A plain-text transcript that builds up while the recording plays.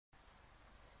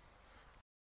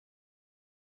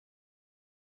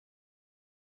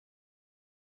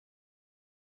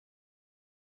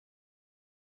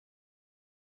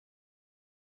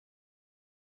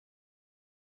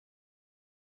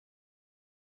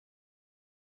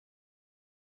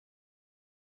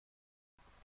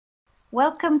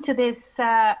Welcome to this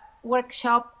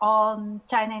workshop on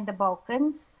China and the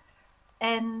Balkans.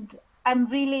 And I'm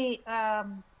really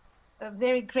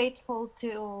very grateful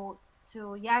to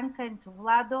Janka and to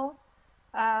Vlado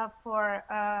for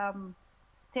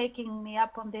taking me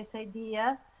up on this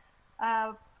idea.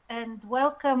 And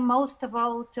welcome most of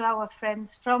all to our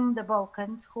friends from the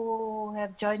Balkans who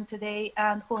have joined today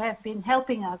and who have been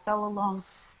helping us all along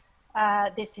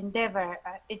this endeavor.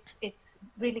 It's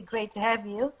really great to have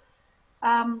you.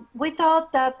 We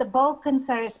thought that the Balkans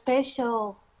are a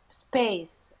special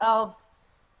space of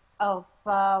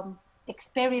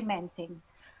experimenting.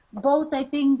 Both, I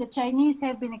think, the Chinese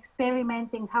have been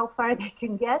experimenting how far they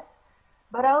can get,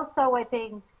 but also I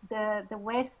think the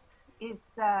West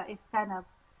is kind of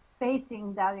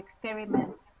facing that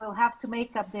experiment. Will have to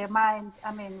make up their mind.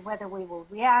 I mean, whether we will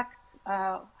react,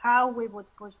 how we would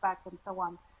push back, and so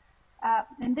on.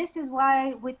 And this is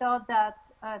why we thought that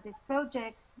this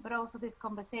project, but also this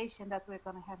conversation that we're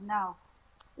going to have now,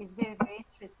 is very, very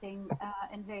interesting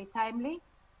and very timely.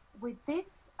 With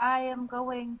this, I am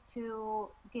going to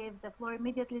give the floor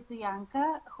immediately to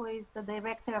Janka, who is the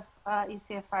director of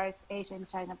ECFR's Asia and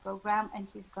China program, and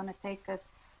he's going to take us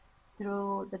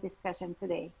through the discussion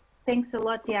today. Thanks a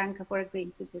lot, Janka, for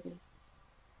agreeing to do this.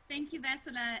 Thank you,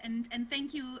 Vesela, and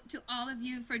thank you to all of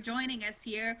you for joining us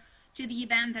here to the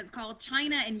event that's called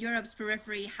China and Europe's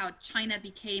Periphery, How China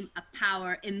Became a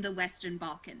Power in the Western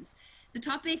Balkans. The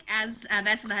topic, as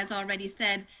Vesela has already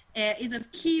said, is of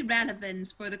key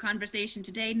relevance for the conversation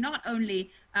today, not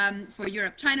only for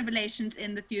Europe-China relations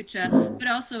in the future, but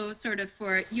also sort of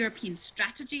for European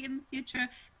strategy in the future,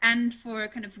 and for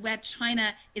kind of where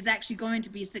China is actually going to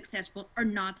be successful or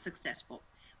not successful.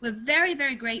 We're very,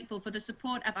 very grateful for the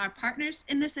support of our partners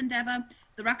in this endeavor,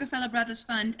 the Rockefeller Brothers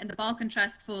Fund and the Balkan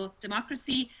Trust for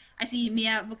Democracy. I see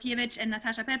Mia Vukiewicz and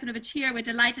Natasha Petrovic here. We're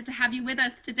delighted to have you with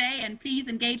us today, and please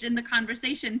engage in the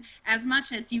conversation as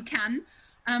much as you can.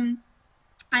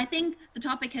 I think the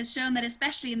topic has shown that,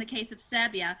 especially in the case of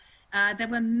Serbia, there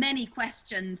were many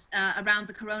questions around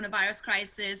the coronavirus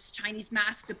crisis, Chinese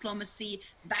mask diplomacy,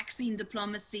 vaccine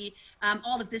diplomacy.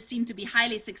 All of this seemed to be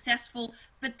highly successful,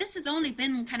 but this has only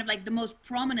been kind of like the most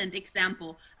prominent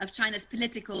example of China's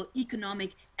political,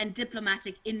 economic, and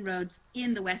diplomatic inroads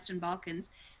in the Western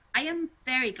Balkans. I am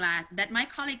very glad that my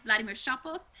colleague Vladimir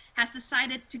Shopov has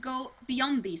decided to go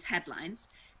beyond these headlines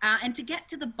and to get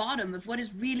to the bottom of what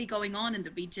is really going on in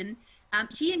the region.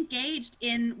 He engaged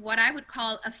in what I would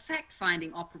call a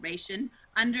fact-finding operation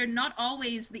under not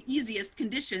always the easiest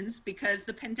conditions, because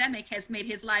the pandemic has made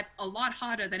his life a lot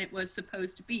harder than it was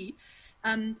supposed to be.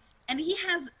 And he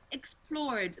has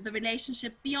explored the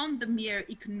relationship beyond the mere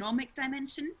economic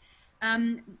dimension.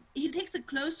 He takes a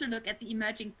closer look at the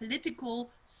emerging political,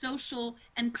 social,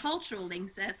 and cultural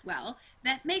links as well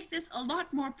that make this a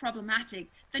lot more problematic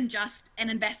than just an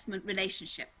investment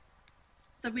relationship.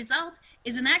 The result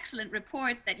is an excellent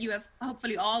report that you have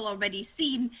hopefully all already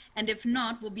seen, and if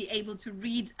not, we'll be able to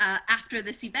read after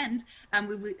this event.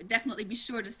 We will definitely be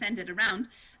sure to send it around.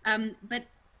 But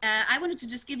I wanted to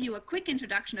just give you a quick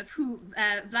introduction of who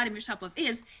Vladimir Shopov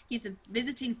is. He's a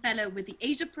visiting fellow with the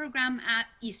Asia program at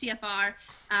ECFR.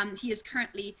 He is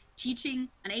currently teaching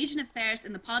on Asian affairs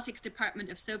in the politics department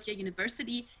of Sofia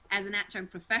University as an adjunct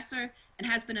professor, and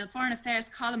has been a foreign affairs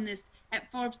columnist at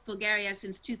Forbes Bulgaria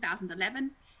since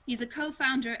 2011. He's a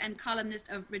co-founder and columnist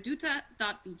of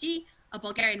Reduta.bg, a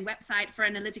Bulgarian website for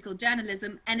analytical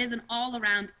journalism, and is an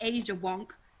all-around Asia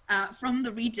wonk from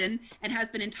the region, and has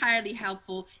been entirely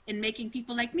helpful in making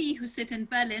people like me who sit in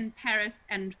Berlin, Paris,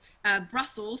 and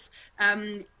Brussels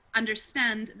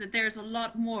understand that there's a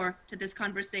lot more to this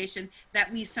conversation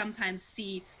that we sometimes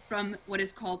see from what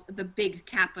is called the big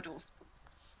capitals.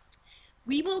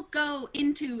 We will go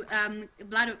into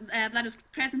Vlado's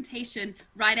presentation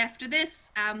right after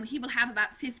this. He will have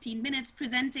about 15 minutes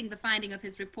presenting the finding of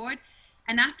his report.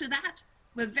 And after that,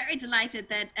 we're very delighted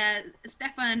that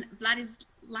Stefan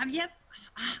Vladisavljev,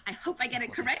 I hope I get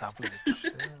it correct,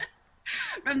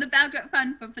 from the Belgrade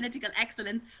Fund for Political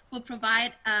Excellence, will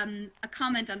provide a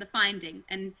comment on the finding.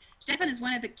 And Stefan is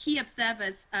one of the key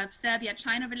observers of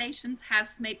Serbia-China relations,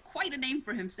 has made quite a name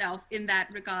for himself in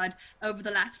that regard over the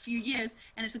last few years,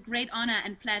 and it's a great honor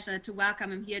and pleasure to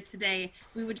welcome him here today.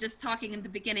 We were just talking in the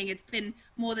beginning, it's been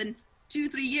more than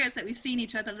 2-3 years that we've seen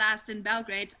each other last in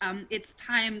Belgrade. It's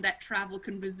time that travel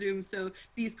can resume, so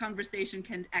these conversations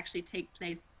can actually take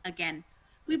place again.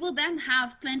 We will then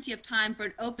have plenty of time for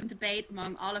an open debate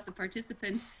among all of the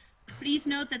participants. Please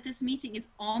note that this meeting is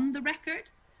on the record,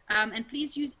 and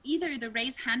please use either the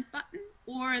raise hand button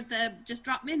or the just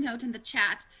drop me a note in the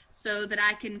chat so that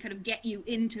I can kind of get you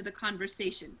into the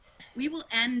conversation. We will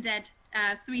end at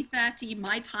 3:30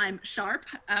 my time sharp.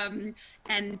 And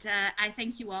I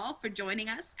thank you all for joining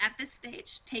us at this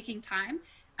stage, taking time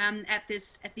at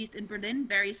this, at least in Berlin,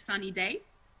 very sunny day.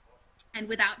 And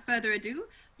without further ado,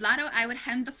 Vlado, I would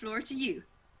hand the floor to you.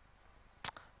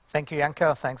 Thank you,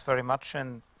 Janka. Thanks very much.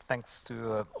 And thanks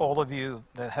to all of you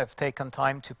that have taken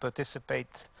time to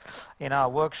participate in our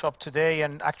workshop today.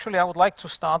 And actually, I would like to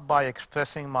start by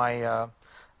expressing my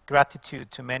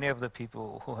gratitude to many of the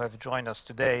people who have joined us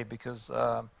today, because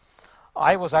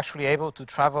I was actually able to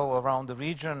travel around the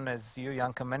region, as you,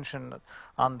 Janka, mentioned,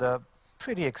 under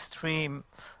pretty extreme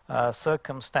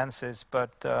circumstances,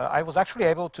 but I was actually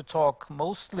able to talk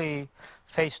mostly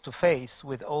face-to-face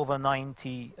with over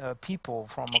 90 people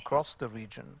from across the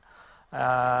region. You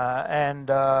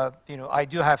know, I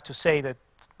do have to say that,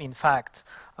 in fact,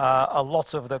 a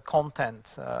lot of the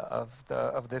content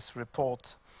of this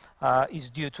report is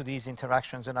due to these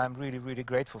interactions, and I'm really, really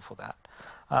grateful for that.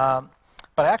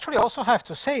 But I actually also have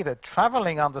to say that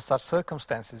traveling under such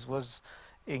circumstances was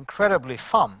incredibly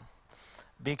fun,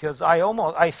 because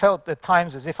I felt at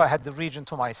times as if I had the region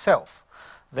to myself.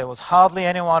 There was hardly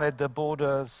anyone at the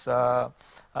borders.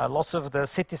 Lots of the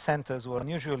city centers were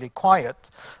unusually quiet,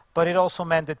 but it also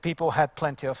meant that people had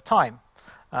plenty of time.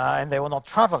 And they were not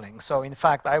traveling. So in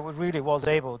fact, I really was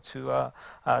able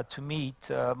to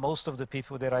meet most of the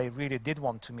people that I really did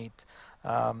want to meet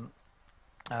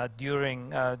during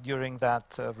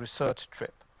that research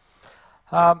trip.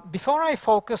 Before I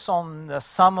focus on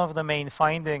some of the main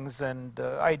findings, and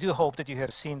I do hope that you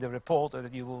have seen the report, or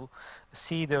that you will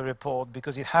see the report,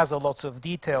 because it has a lot of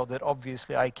detail that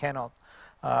obviously I cannot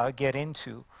get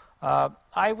into.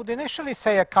 I would initially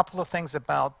say a couple of things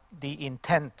about the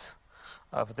intent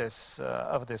of this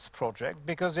project,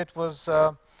 because it was,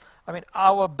 I mean,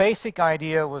 our basic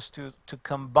idea was to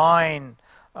combine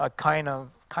a kind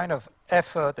of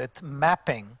effort at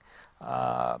mapping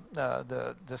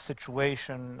the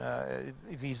situation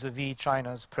vis-a-vis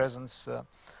China's presence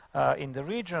in the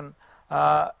region,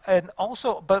 and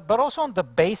also, but also on the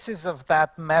basis of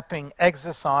that mapping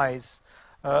exercise,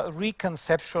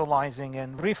 reconceptualizing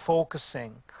and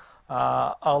refocusing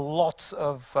a lot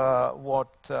of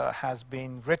what has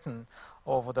been written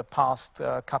over the past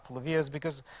couple of years,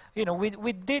 because, you know,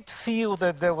 we did feel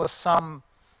that there was some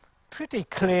pretty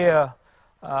clear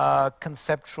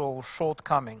conceptual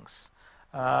shortcomings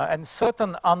and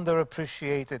certain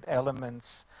underappreciated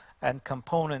elements and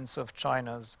components of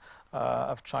China's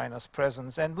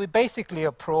presence, and we basically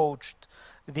approached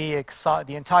the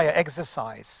entire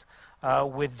exercise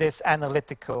with this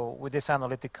analytical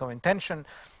intention.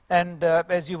 And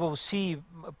as you will see,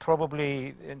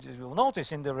 probably, and as you will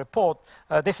notice in the report,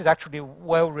 this is actually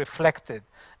well reflected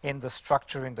in the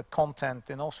structure, in the content,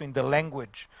 and also in the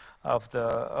language of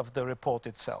the report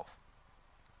itself.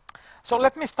 So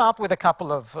let me start with a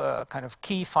couple of kind of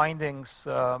key findings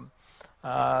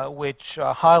which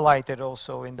are highlighted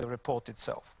also in the report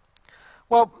itself.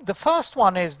 Well, the first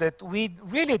one is that we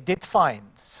really did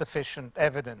find sufficient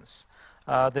evidence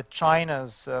that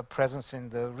China's presence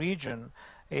in the region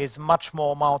is much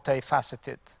more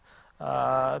multifaceted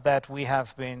that we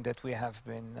have been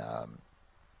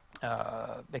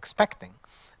expecting.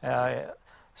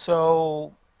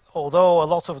 So, although a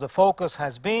lot of the focus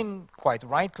has been, quite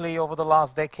rightly, over the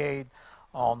last decade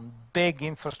on big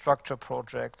infrastructure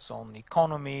projects, on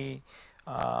economy,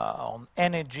 on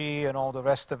energy, and all the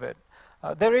rest of it,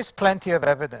 there is plenty of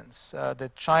evidence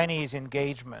that Chinese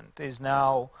engagement is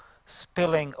now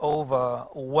spilling over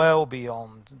well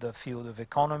beyond the field of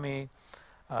economy.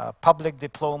 Public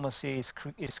diplomacy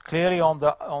is clearly on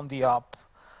the up.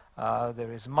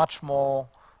 There is much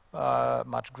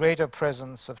greater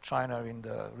presence of China in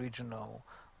the regional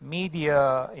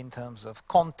media, in terms of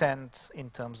content, in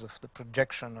terms of the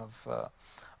projection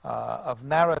of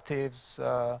narratives.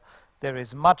 There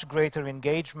is much greater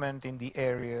engagement in the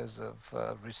areas of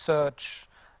research,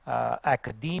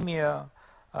 academia.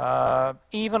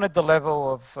 Even at the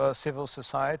level of civil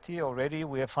society, already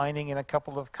we are finding in a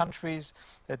couple of countries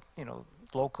that, you know,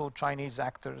 local Chinese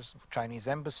actors, Chinese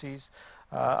embassies,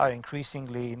 are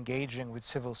increasingly engaging with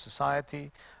civil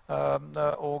society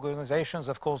organizations.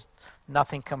 Of course,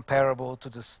 nothing comparable to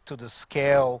the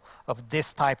scale of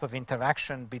this type of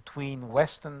interaction between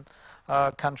Western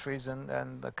countries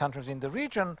and the countries in the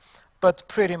region, but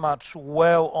pretty much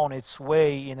well on its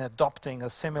way in adopting a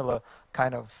similar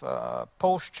kind of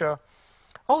posture.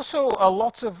 Also,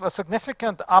 a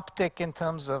significant uptick in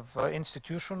terms of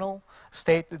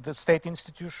the state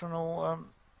institutional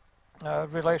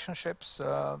relationships,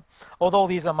 although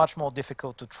these are much more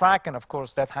difficult to track, and of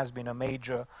course that has been a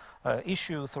major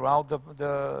issue throughout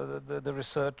the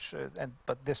research,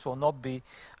 but this will not be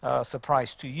a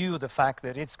surprise to you, the fact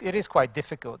that it is quite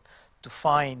difficult to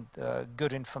find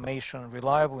good information,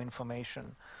 reliable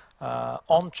information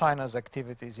on China's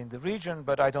activities in the region,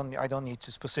 but I don't need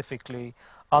to specifically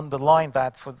underline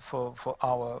that for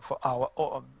our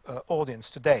audience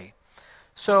today.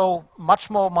 So much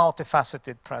more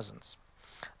multifaceted presence.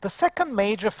 The second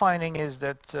major finding is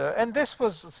that, and this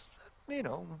was, you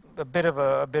know, a bit of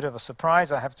a surprise,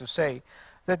 I have to say,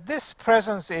 that this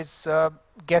presence is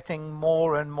getting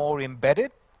more and more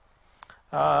embedded.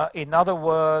 In other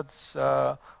words,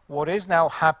 what is now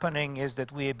happening is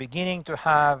that we are beginning to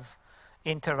have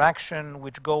interaction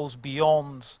which goes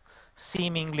beyond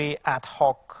seemingly ad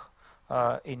hoc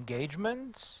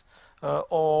engagements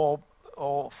or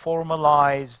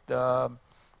formalized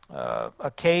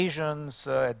occasions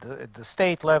at the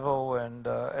state level and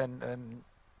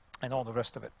all the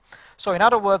rest of it. So in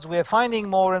other words, we are finding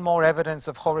more and more evidence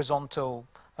of horizontal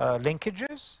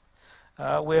linkages.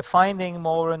 We're finding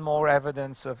more and more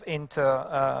evidence of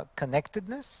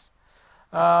interconnectedness.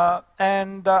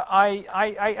 And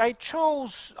I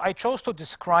chose to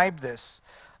describe this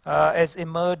as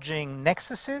emerging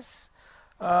nexuses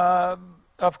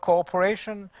of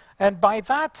cooperation, and by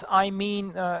that I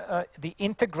mean the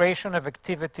integration of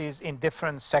activities in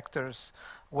different sectors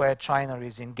where China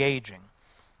is engaging.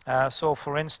 So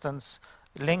for instance,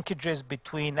 linkages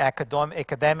between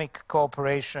academic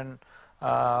cooperation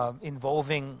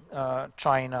involving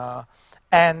China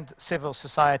and civil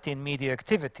society and media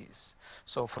activities.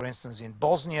 So for instance, in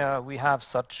Bosnia we have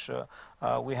such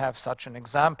an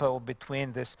example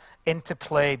between this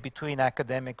interplay between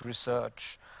academic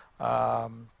research,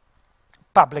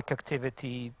 public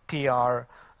activity, PR.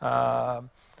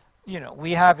 You know,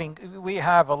 we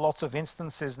have a lot of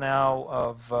instances now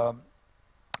of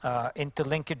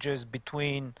interlinkages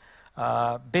between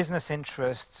business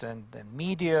interests and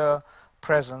media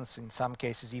presence, in some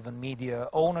cases even media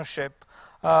ownership.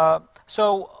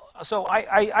 So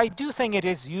I do think it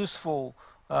is useful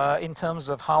in terms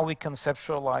of how we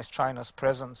conceptualize China's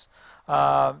presence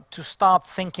to start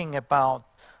thinking about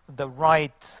the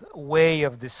right way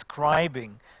of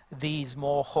describing these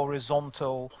more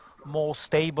horizontal, more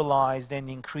stabilized and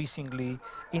increasingly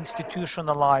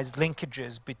institutionalized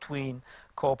linkages between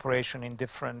cooperation in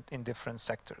different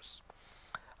sectors.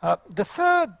 The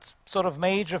third sort of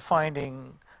major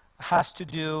finding has to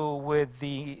do with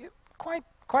the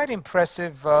quite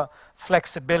impressive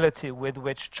flexibility with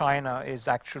which China is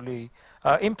actually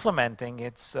implementing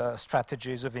its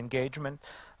strategies of engagement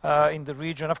in the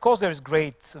region. Of course, there is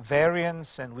great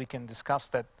variance, and we can discuss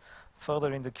that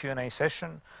further in the Q&A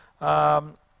session.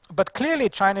 But clearly,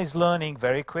 China is learning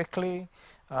very quickly.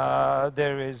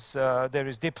 There is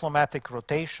diplomatic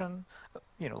rotation,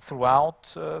 you know,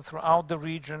 throughout the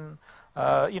region.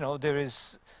 You know, there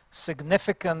is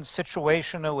significant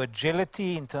situational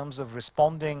agility in terms of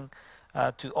responding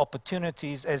to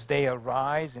opportunities as they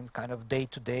arise in kind of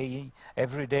day-to-day,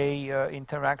 everyday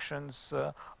interactions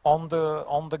on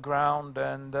the ground,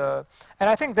 and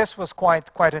I think this was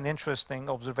quite an interesting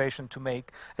observation to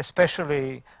make,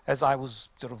 especially as I was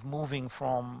sort of moving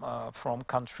from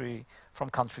country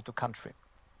to country.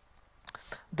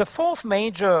 The fourth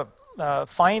major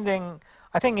finding,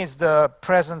 I think, is the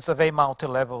presence of a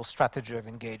multi-level strategy of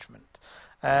engagement.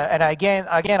 And again,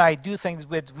 I do think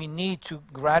that we need to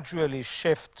gradually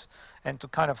shift and to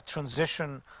kind of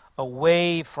transition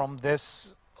away from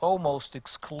this almost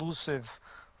exclusive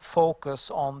focus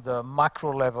on the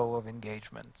macro level of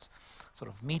engagement,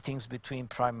 sort of meetings between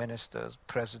prime ministers,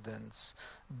 presidents,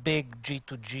 big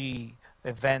G2G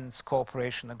events,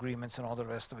 cooperation agreements, and all the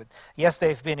rest of it. Yes,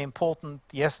 they've been important.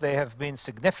 Yes, they have been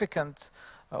significant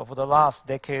over the last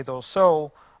decade or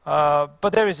so.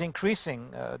 But there is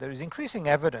increasing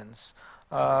evidence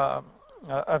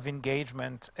of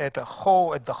engagement at the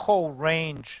whole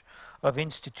range of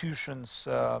institutions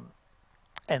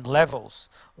and levels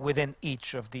within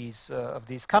each of these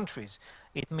countries.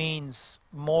 It means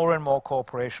more and more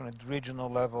cooperation at the regional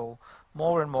level,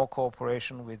 more and more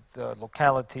cooperation with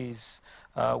localities,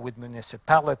 with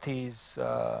municipalities,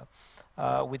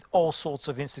 with all sorts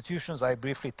of institutions. I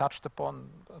briefly touched upon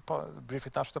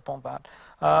that.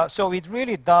 So it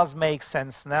really does make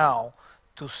sense now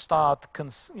to start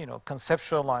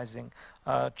conceptualizing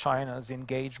China's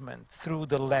engagement through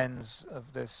the lens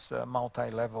of this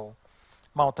multi-level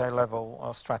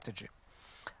strategy.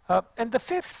 And the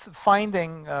fifth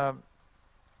finding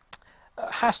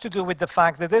has to do with the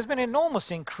fact that there's been an enormous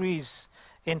increase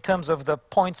in terms of the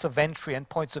points of entry and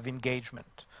points of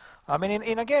engagement. I mean,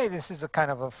 again, this is a kind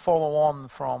of a follow-on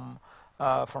from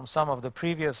some of the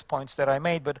previous points that I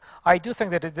made, but I do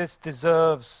think that this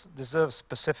deserves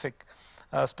specific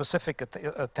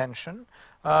attention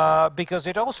because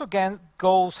it also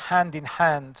goes hand in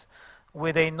hand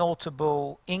with a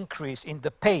notable increase in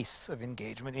the pace of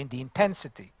engagement, in the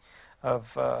intensity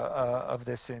of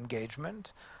this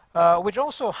engagement, which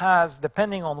also has,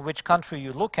 depending on which country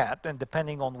you look at and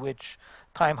depending on which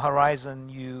time horizon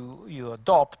you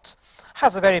adopt,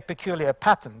 has a very peculiar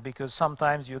pattern, because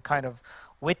sometimes you're kind of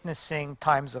witnessing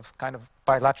times of kind of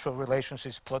bilateral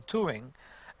relationships plateauing,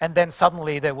 and then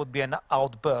suddenly there would be an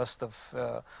outburst of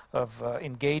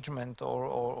engagement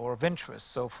or of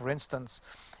interest. So, for instance,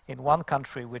 in one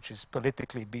country which is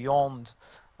politically beyond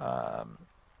the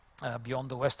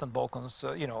Western Balkans,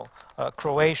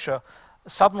 Croatia,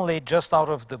 suddenly, just out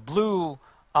of the blue,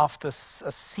 after a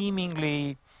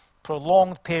seemingly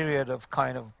prolonged period of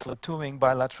kind of plateauing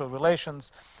bilateral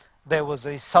relations, there was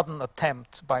a sudden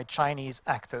attempt by Chinese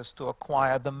actors to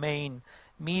acquire the main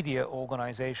media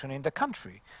organization in the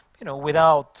country,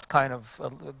 without kind of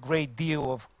a great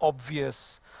deal of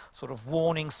obvious sort of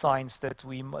warning signs that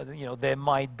there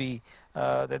might be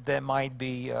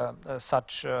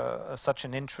such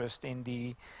an interest in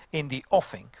the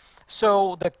offing.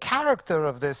 So the character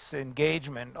of this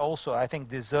engagement also, I think,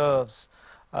 deserves,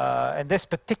 and this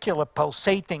particular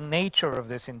pulsating nature of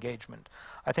this engagement,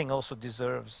 I think, also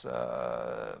deserves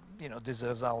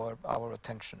deserves our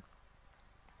attention.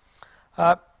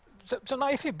 So now,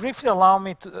 if you briefly allow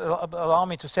me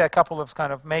to say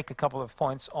make a couple of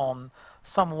points on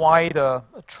some wider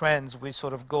trends, we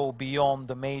sort of go beyond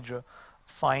the major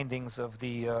findings of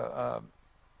the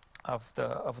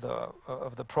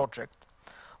project.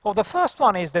 Well, the first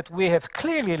one is that we have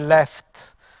clearly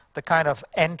left the kind of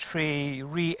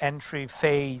re-entry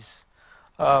phase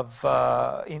of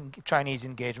in Chinese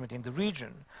engagement in the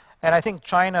region, and I think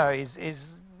China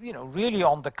is really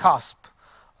on the cusp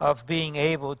of being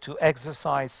able to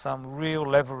exercise some real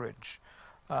leverage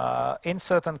in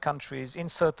certain countries, in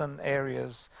certain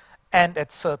areas, and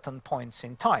at certain points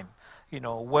in time.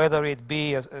 Whether it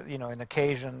be an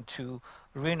occasion to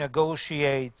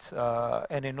renegotiate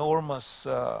an enormous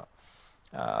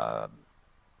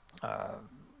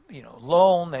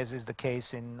loan, as is the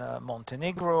case in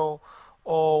Montenegro,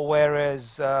 or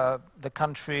whereas the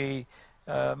country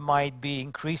might be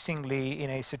increasingly in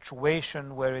a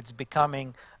situation where it's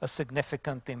becoming a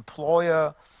significant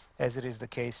employer, as it is the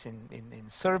case in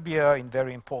Serbia, in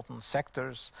very important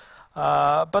sectors.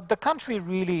 But the country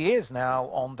really is now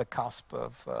on the cusp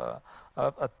of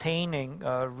attaining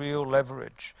real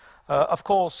leverage. Of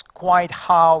course, quite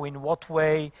how, in what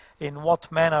way, in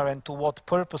what manner, and to what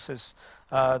purposes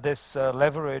this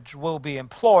leverage will be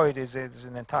employed is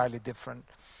an entirely different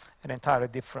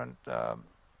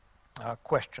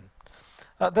question.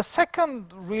 The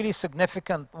second really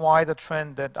significant wider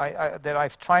trend that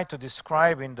I've tried to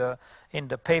describe in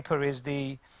the paper is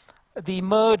the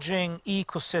emerging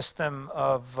ecosystem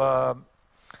of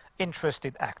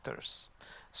interested actors.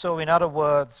 So, in other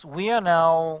words, we are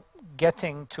now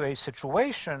getting to a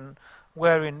situation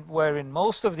where in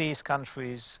most of these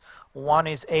countries one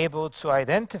is able to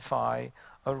identify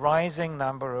a rising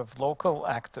number of local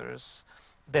actors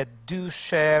that do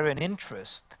share an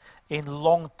interest in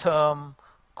long-term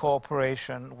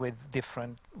cooperation with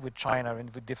China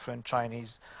and with different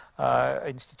Chinese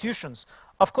institutions.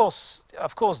 Of course,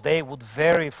 they would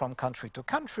vary from country to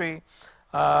country,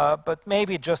 but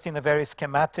maybe just in a very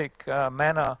schematic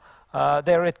manner,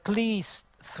 there are at least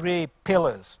three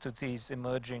pillars to these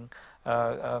emerging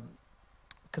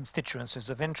constituencies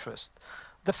of interest.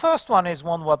 The first one is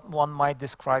what one might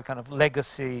describe kind of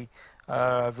legacy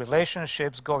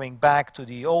relationships going back to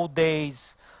the old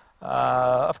days.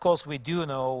 Of course, we do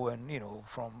know, and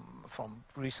from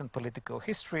recent political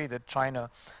history, that China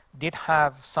did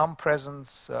have some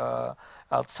presence.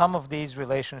 Some of these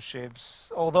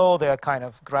relationships, although they are kind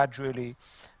of gradually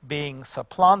being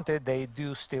supplanted, they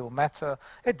do still matter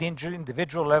at the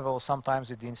individual level,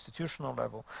 sometimes at the institutional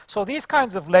level. So these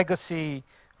kinds of legacy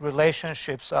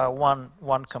relationships are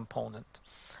one component.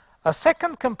 A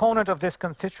second component of this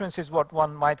constituency is what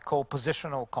one might call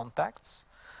positional contacts.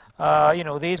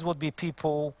 These would be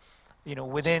people,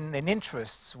 within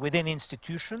interests, within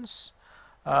institutions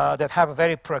that have a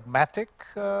very pragmatic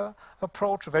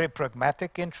approach, a very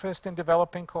pragmatic interest in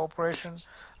developing cooperation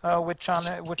with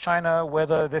China,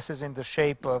 whether this is in the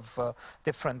shape of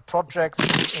different projects,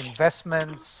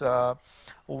 investments,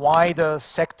 wider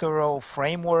sectoral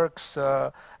frameworks,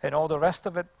 and all the rest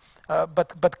of it.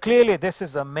 But clearly, this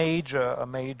is a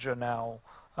major now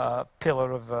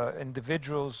pillar of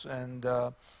individuals and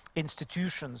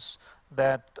institutions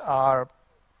that are,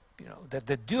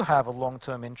 that do have a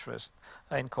long-term interest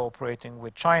in cooperating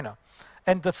with China.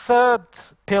 And the third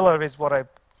pillar is what I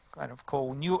kind of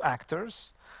call new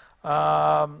actors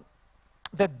that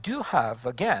do have,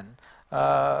 again,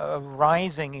 a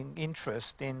rising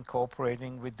interest in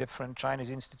cooperating with different Chinese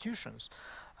institutions.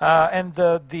 And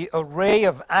the array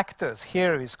of actors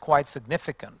here is quite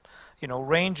significant,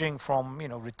 ranging from,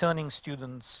 returning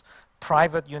students,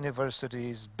 private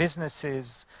universities,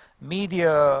 businesses,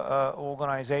 media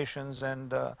organizations,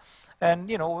 and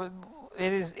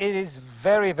it is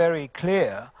very, very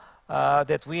clear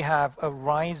that we have a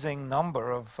rising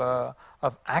number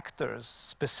of actors,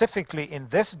 specifically in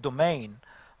this domain,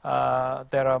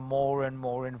 that are more and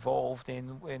more involved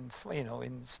in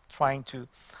trying to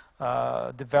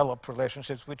develop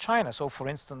relationships with China. So, for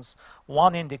instance,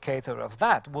 one indicator of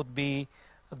that would be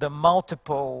the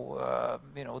multiple,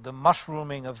 the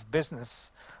mushrooming of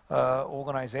business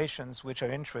organizations which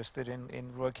are interested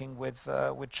in working with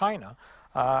China.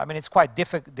 I mean, it's quite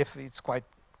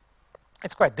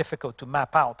difficult to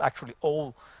map out actually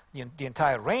all the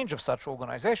entire range of such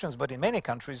organizations, but in many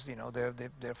countries, there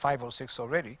are 5 or 6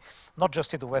 already, not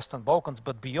just in the Western Balkans,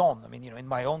 but beyond. I mean, in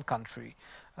my own country,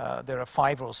 there are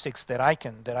 5 or 6 that I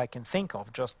can think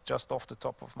of just off the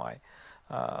top of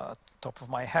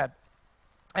my head.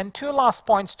 And 2 last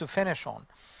points to finish on.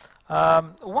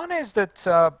 One is that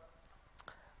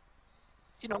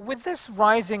with this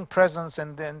rising presence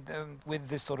and with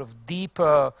this sort of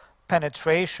deeper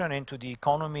penetration into the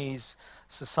economies,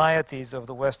 societies of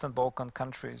the Western Balkan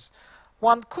countries,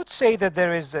 one could say that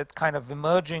there is a kind of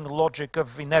emerging logic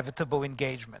of inevitable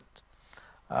engagement.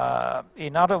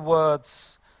 In other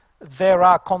words, there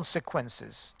are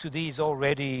consequences to these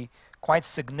already quite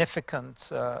significant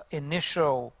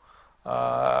initial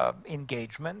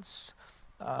engagements.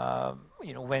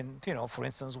 For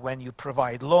instance, when you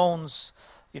provide loans,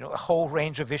 a whole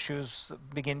range of issues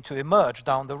begin to emerge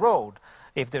down the road.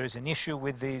 If there is an issue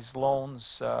with these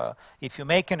loans, if you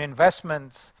make an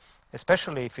investment,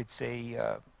 especially if it's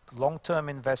a long-term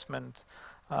investment,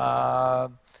 all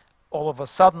of a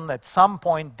sudden, at some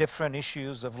point, different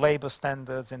issues of labor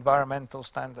standards, environmental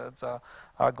standards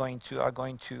are going to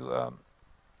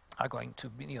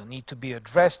need to be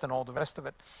addressed, and all the rest of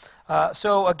it.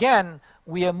 So again,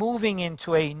 we are moving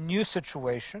into a new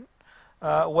situation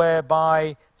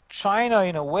whereby China,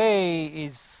 in a way,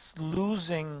 is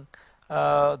losing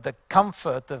the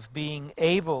comfort of being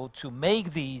able to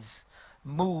make these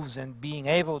moves and being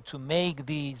able to make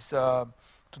these, to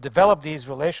develop these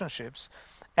relationships,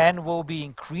 and will be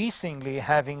increasingly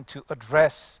having to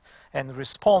address and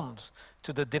respond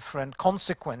to the different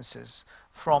consequences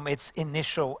from its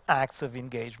initial acts of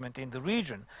engagement in the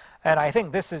region. And I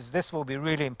think this will be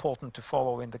really important to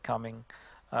follow in the coming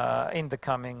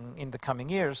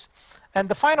years. And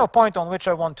the final point on which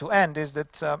I want to end is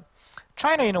that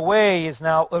China, in a way, is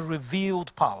now a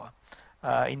revealed power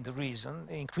in the region,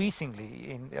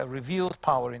 increasingly a revealed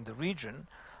power in the region,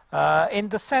 in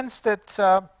the sense that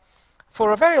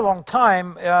for a very long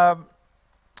time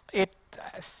it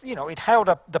held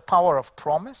up the power of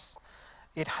promise.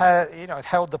 It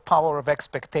held the power of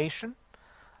expectation.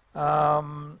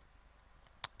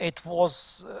 It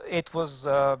was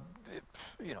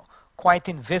quite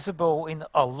invisible in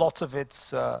a lot of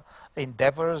its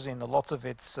endeavors, in a lot of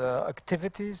its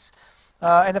activities,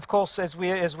 and of course, as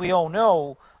we all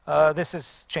know, this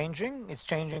is changing. It's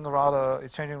changing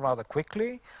rather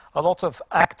quickly. A lot of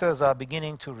actors are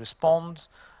beginning to respond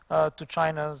to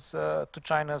China's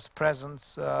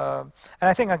presence, and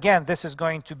I think again this is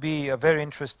going to be a very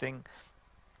interesting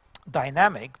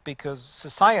dynamic, because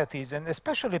societies and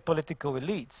especially political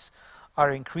elites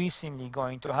are increasingly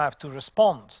going to have to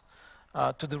respond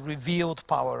to the revealed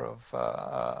power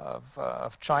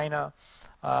of China,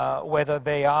 whether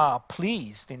they are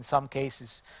pleased in some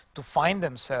cases to find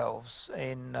themselves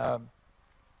in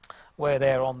where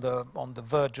they're on the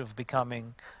verge of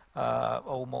becoming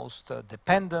almost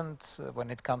dependent when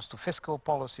it comes to fiscal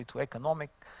policy, to economic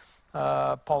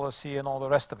policy, and all the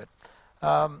rest of it.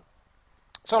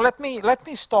 So let me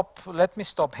stop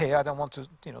here. I don't want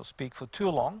to speak for too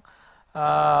long,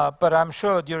 but I'm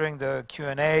sure during the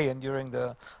Q&A and during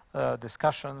the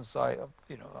discussions, I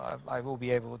will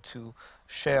be able to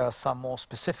share some more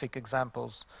specific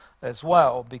examples as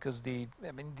well, because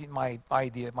my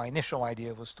initial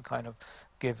idea was to kind of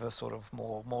give a sort of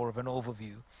more of an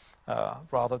overview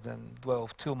rather than dwell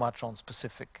too much on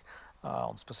specific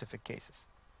cases.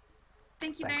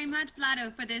 Thank you very much,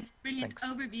 Vlado, for this brilliant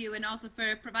overview, and also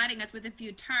for providing us with a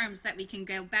few terms that we can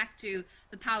go back to: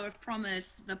 the power of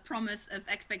promise, the promise of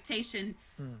expectation,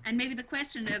 and maybe the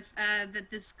question of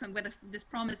whether this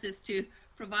promise is to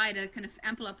provide a kind of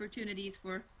ample opportunities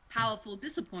for powerful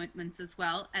disappointments as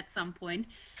well at some point.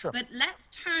 Sure. But let's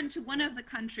turn to one of the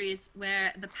countries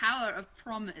where the power of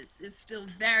promise is still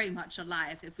very much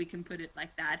alive, if we can put it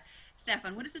like that.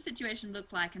 Stefan, what does the situation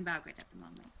look like in Belgrade at the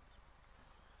moment?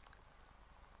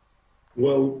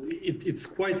 Well, it's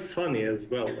quite sunny as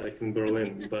well, like in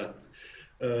Berlin, but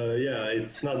yeah,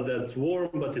 it's not that warm,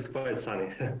 but it's quite sunny.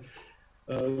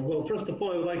 Well, first of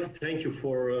all, I would like to thank you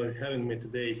for having me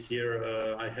today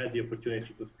here. I had the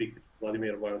opportunity to speak with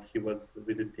Vladimir while he was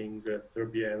visiting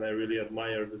Serbia, and I really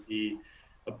admired the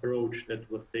approach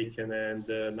that was taken, and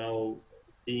now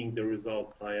seeing the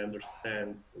results, I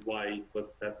understand why it was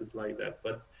set like that.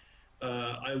 But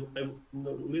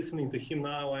listening to him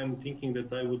now, I'm thinking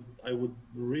that I would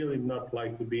really not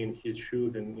like to be in his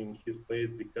shoes and in his place,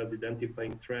 because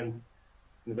identifying trends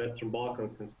in the Western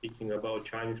Balkans and speaking about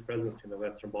Chinese presence in the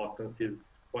Western Balkans is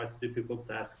quite a difficult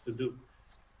task to do.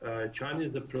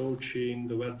 China's approach in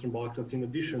the Western Balkans, in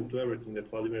addition to everything that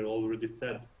Vladimir already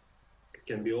said,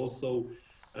 can be also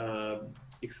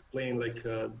explained like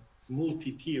a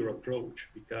multi-tier approach,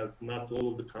 because not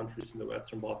all of the countries in the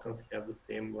Western Balkans have the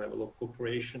same level of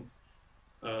cooperation.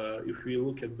 If we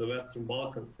look at the Western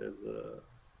Balkans as a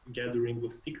gathering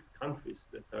of 6 countries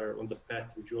that are on the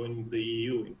path to joining the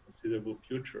EU in considerable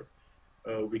future,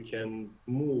 we can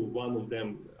move one of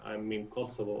them, I mean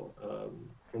Kosovo,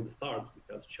 from the start,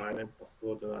 because China and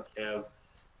Kosovo do not have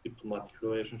diplomatic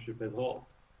relationship at all.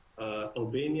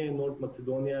 Albania and North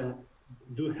Macedonia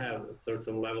do have a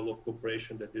certain level of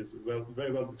cooperation that is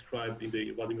very well described in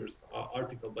the Vladimir's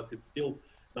article, but it's still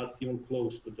not even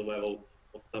close to the level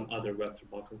of some other Western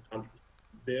Balkan countries.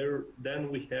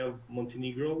 Then we have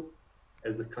Montenegro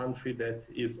as a country that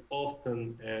is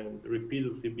often and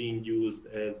repeatedly being used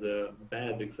as a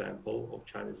bad example of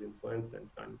Chinese influence and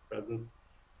Chinese presence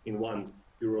in one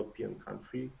European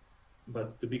country.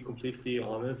 But to be completely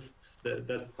honest,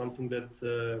 that's something that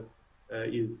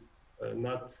is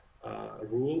not a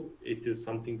rule. It is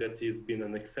something that has been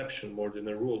an exception more than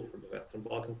a rule for the Western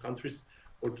Balkan countries,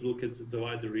 or to look at the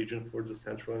wider region for the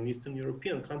Central and Eastern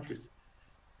European countries.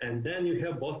 And then you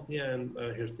have Bosnia and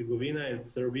Herzegovina and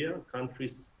Serbia,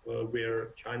 countries where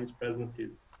Chinese presence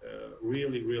is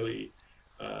really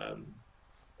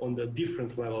on a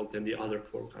different level than the other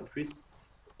 4 countries.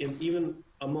 And even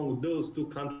among those 2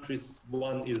 countries,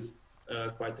 one is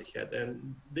quite ahead.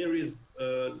 And there is,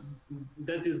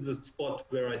 that is the spot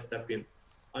where I step in.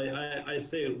 I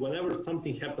say whenever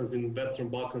something happens in Western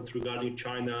Balkans regarding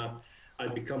China, I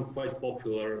become quite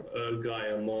popular guy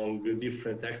among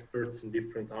different experts in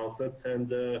different outlets,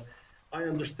 and I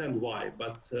understand why.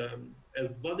 But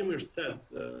as Vladimir said,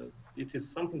 it is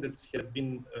something that has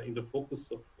been in the focus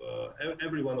of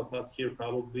every one of us here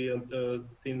probably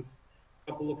since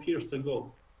a couple of years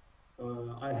ago.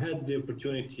 I had the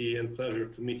opportunity and pleasure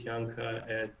to meet Janka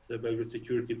at the Belgrade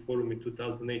Security Forum in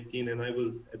 2018, and I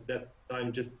was at that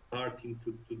time just starting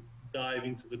to dive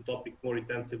into the topic more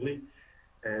intensively.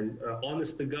 And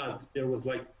honest to God, there was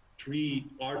like 3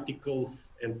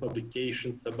 articles and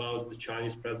publications about the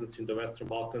Chinese presence in the Western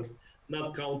Balkans,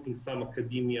 not counting some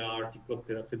academia articles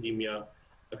and academia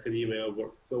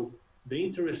work. So the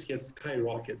interest has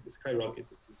skyrocketed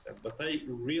since then. But I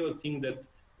really think that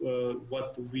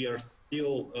what we are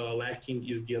still lacking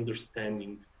is the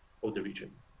understanding of the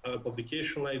region. A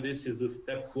publication like this is a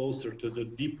step closer to the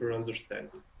deeper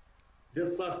understanding.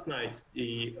 Just last night,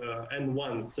 the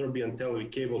N1 Serbian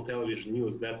cable television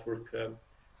news network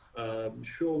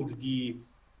showed the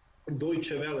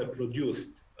Deutsche Welle produced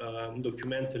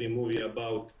documentary movie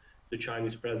about the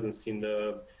Chinese presence in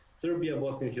Serbia,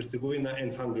 Bosnia and Herzegovina,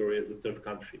 and Hungary as a 3rd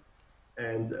country.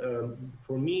 And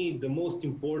for me, the most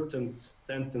important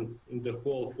sentence in the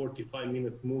whole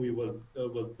 45-minute movie was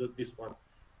this one.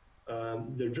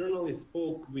 The journalist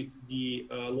spoke with the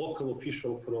local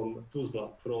official from Tuzla,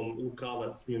 from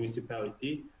Lukavac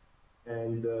municipality,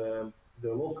 and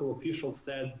the local official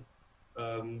said,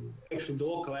 actually the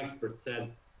local expert said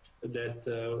that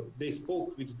they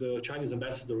spoke with the Chinese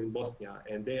ambassador in Bosnia,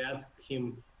 and they asked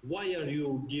him, why are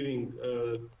you giving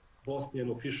Bosnian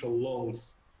official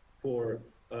loans for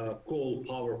coal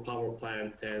power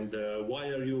plant, and why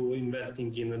are you investing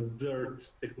in a dirt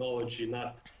technology,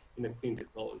 not in a clean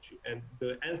technology? And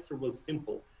the answer was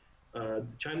simple. The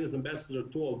Chinese ambassador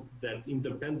told that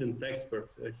independent expert,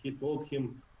 he told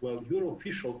him, well, your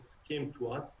officials came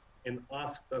to us and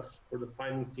asked us for the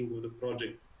financing of the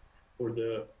projects for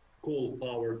the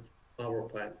coal-powered power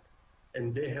plant.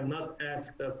 and they have not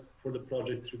asked us for the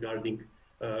projects regarding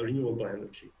renewable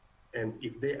energy. And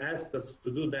if they asked us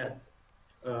to do that,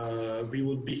 we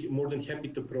would be more than happy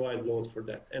to provide loans for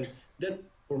that. And that,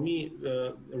 for me,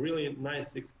 really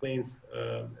nice explains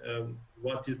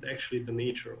what is actually the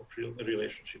nature of a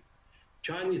relationship.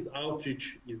 Chinese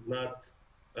outreach is not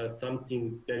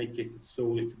something dedicated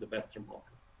solely to the Western Balkans.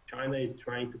 China is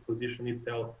trying to position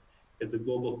itself as a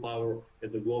global power,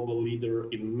 as a global leader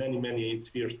in many, many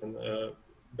spheres. And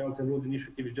Belt and Road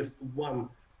Initiative is just one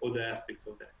of the aspects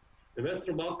of that. The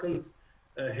Western Balkans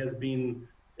has been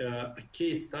a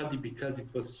case study because it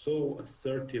was so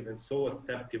assertive and so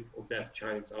accepting of that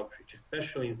Chinese outreach,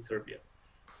 especially in Serbia.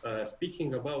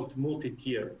 Speaking about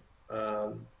multi-tier,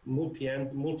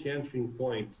 multi-entering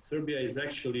point, Serbia is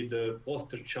actually the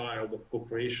poster child of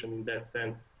cooperation in that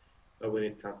sense when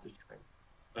it comes to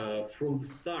China. From the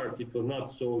start, it was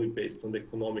not solely based on the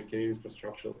economic and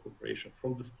infrastructural cooperation.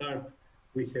 From the start,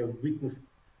 we have witnessed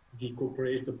the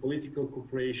cooperation, the political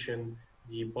cooperation,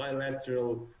 the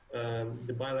bilateral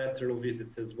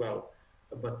visits as well.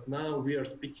 But now we are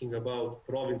speaking about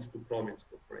province-to-province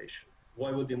cooperation.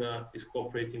 Vojvodina is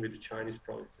cooperating with the Chinese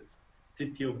provinces.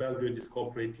 City of Belgrade is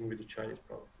cooperating with the Chinese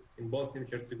provinces. In Bosnia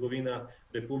and Herzegovina,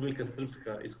 Republika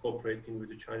Srpska is cooperating with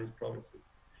the Chinese provinces.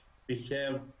 We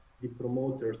have the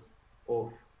promoters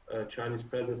of Chinese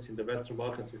presence in the Western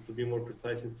Balkans, and to be more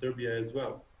precise, in Serbia as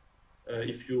well.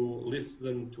 If you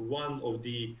listen to one of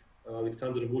the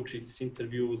Alexander Vucic's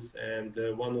interviews and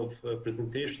one of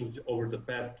presentations over the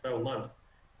past 12 months,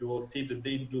 you will see that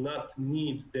they do not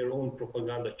need their own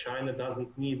propaganda. China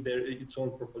doesn't need its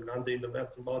own propaganda in the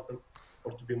Western Balkans,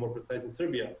 or to be more precise, in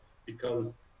Serbia,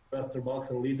 because Western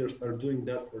Balkan leaders are doing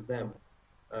that for them.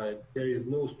 There is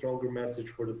no stronger message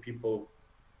for the people,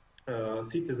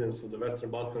 citizens of the Western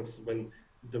Balkans, when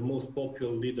the most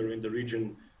popular leader in the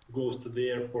region goes to the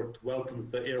airport, welcomes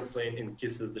the airplane, and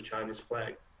kisses the Chinese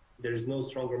flag. There is no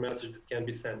stronger message that can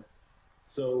be sent.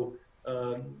 So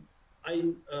I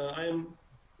am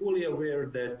fully aware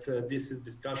that this is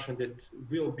discussion that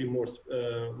will be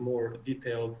more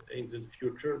detailed into the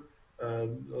future.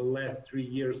 The last 3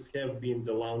 years have been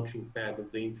the launching pad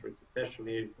of the interest,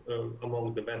 especially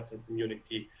among the Western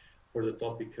community for the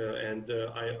topic. And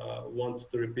I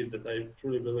want to repeat that I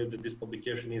truly believe that this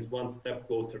publication is one step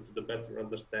closer to the better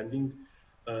understanding.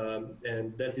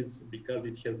 And that is because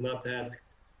it has not asked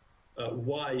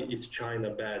why is China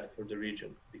bad for the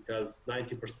region, because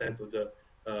 90% of the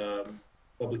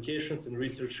publications and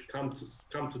research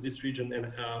come to this region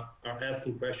and are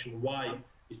asking question, why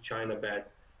is China bad?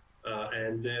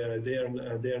 And they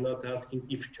are not asking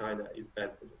if China is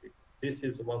bad for the region. This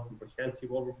is one comprehensive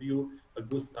overview, a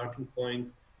good starting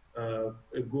point,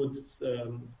 a good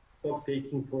stock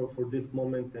taking for this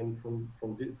moment, and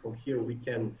from here we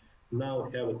can now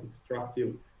have a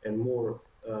constructive and more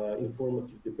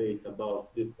informative debate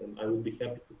about this, and I will be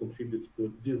happy to contribute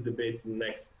to this debate in the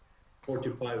next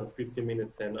 45 or 50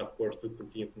 minutes, and of course to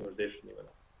continue conversation even after.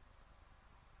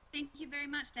 Thank you very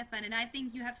much, Stefan. And I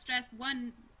think you have stressed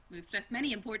we've stressed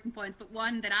many important points, but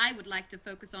one that I would like to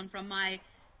focus on from my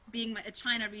being a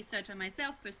China researcher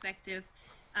myself perspective,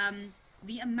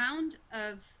 the amount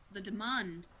of the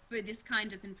demand for this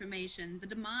kind of information, the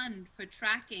demand for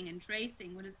tracking and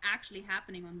tracing what is actually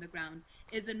happening on the ground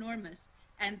is enormous.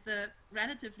 And the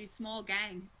relatively small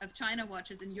gang of China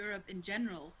watchers in Europe in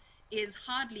general is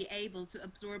hardly able to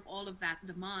absorb all of that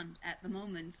demand at the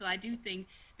moment. So I do think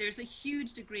there's a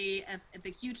huge degree of the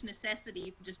huge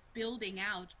necessity for just building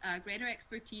out greater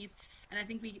expertise. And I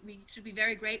think we should be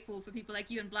very grateful for people like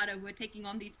you and Vlado who are taking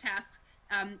on these tasks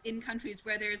in countries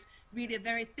where there's really a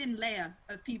very thin layer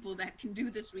of people that can do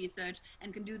this research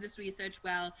and can do this research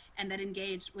well, and that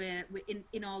engage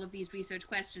in all of these research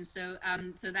questions. So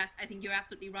so that's, I think you're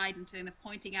absolutely right in terms of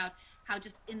pointing out how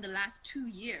just in the last 2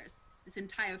 years, this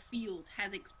entire field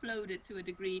has exploded to a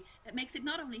degree that makes it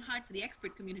not only hard for the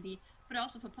expert community, but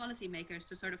also for policymakers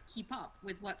to sort of keep up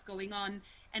with what's going on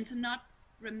and to not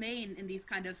remain in these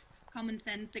kind of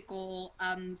commonsensical,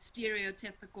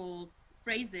 stereotypical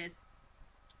phrases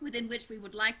within which we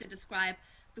would like to describe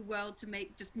the world to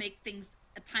make things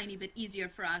a tiny bit easier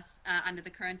for us under the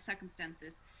current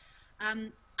circumstances.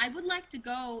 I would like to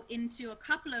go into a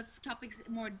couple of topics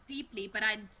more deeply, but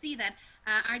I see that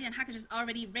Ardian Hakic has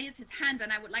already raised his hand,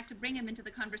 and I would like to bring him into the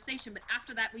conversation. But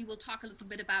after that, we will talk a little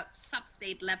bit about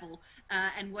sub-state level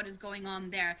and what is going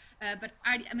on there. But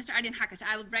Mr. Ardian Hakic,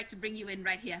 I would like to bring you in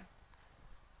right here.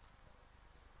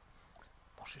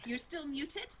 You're still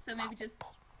muted, so maybe just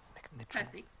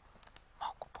perfect.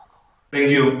 Thank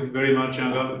you very much,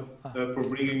 Anna, for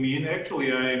bringing me in.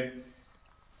 Actually,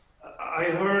 I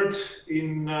heard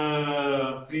in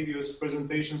previous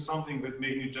presentation something that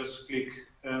made me just click,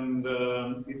 and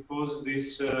it was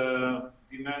this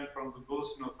demand from the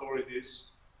Bosnian authorities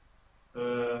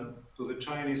to the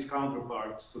Chinese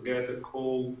counterparts to get a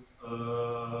coal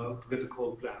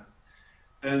plant.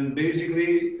 And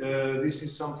basically, this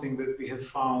is something that we have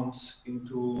found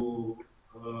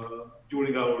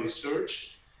during our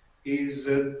research, is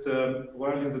that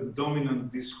while in the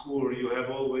dominant discourse you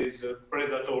have always a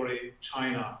predatory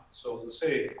China, so to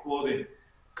say, quoting,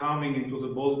 coming into the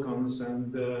Balkans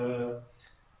and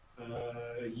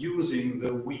using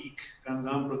the weak and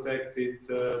unprotected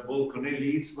Balkan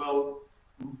elites, well,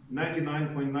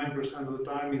 99.9% of the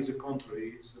time is the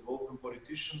contrary. It's the Balkan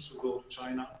politicians who go to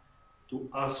China to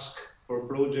ask for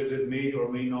projects that may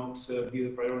or may not be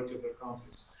the priority of their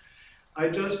countries.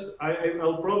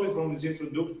 I'll profit from this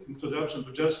introduction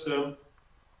to just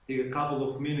take a couple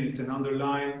of minutes and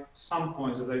underline some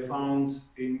points that I found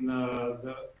in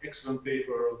the excellent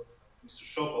paper of Mr.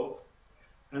 Shopov,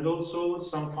 and also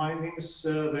some findings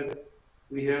that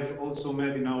we have also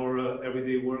met in our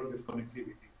everyday work with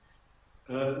connectivity.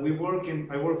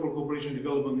 I work for Cooperation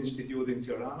Development Institute in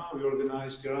Tirana. We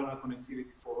organize Tirana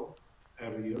Connectivity Forum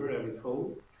every year, every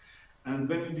fall. And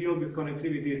when you deal with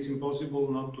connectivity, it's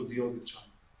impossible not to deal with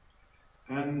China.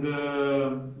 And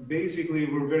basically,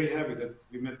 we're very happy that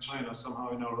we met China somehow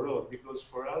in our road, because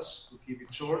for us, to keep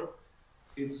it short,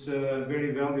 it's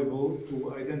very valuable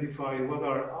to identify what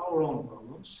are our own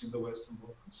problems in the Western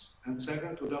Balkans, and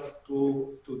second,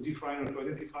 to define or to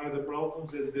identify the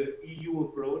problems that the EU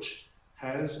approach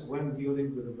has when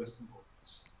dealing with the Western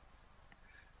Balkans.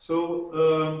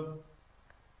 So,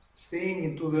 staying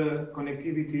into the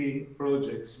connectivity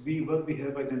projects, what we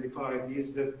have identified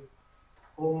is that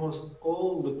almost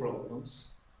all the problems,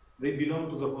 they belong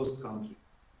to the host country.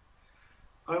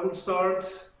 I will start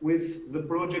with the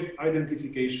project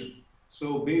identification.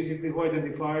 So basically, who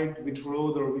identified which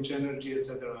road or which energy,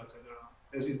 etc., etc.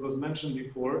 As it was mentioned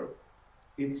before,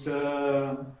 it's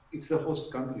the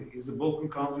host country. It's the Balkan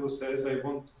country who says, I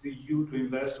want you to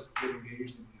invest or to get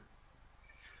engaged in here.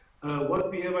 What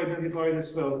we have identified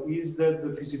as well is that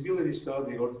the feasibility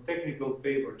study or the technical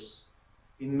papers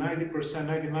in 90%,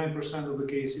 99% of the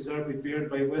cases are prepared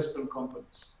by Western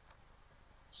companies.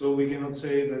 So we cannot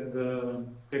say that the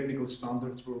technical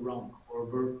standards were wrong or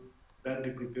were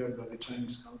badly prepared by the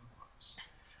Chinese counterparts.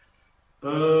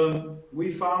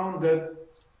 We found that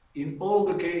in all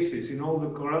the cases, in all the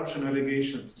corruption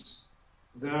allegations,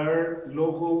 there are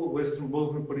local Western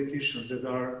Balkan politicians that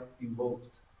are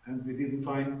involved. And we didn't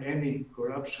find any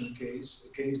corruption case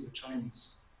against the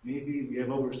Chinese. Maybe we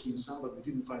have overseen some, but we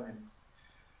didn't find any.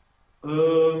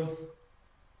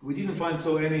 We didn't find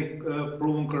any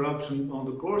proven corruption on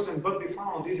the course, and what we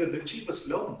found is that the cheapest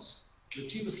loans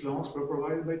were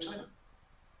provided by China.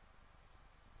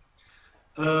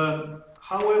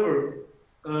 However,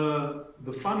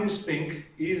 the funniest thing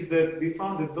is that we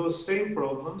found that those same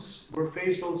problems were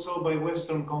faced also by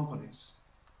Western companies.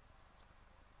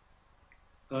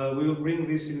 We will bring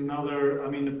this in another, a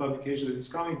publication that is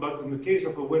coming, but in the case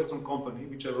of a Western company,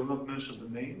 which I will not mention the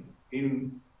name,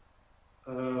 in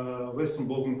Western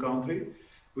Balkan country,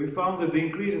 we found that the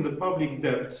increase in the public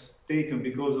debt taken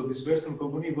because of this Western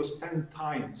company was 10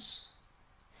 times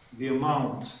the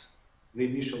amount, the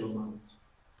initial amount.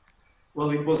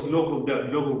 Well, it was local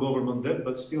debt, local government debt,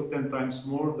 but still 10 times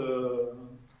more. The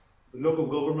local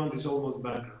government is almost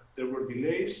bankrupt. There were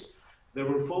delays, there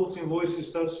were false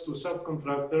invoices touched to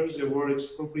subcontractors, there were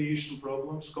expropriation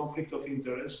problems, conflict of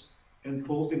interest, and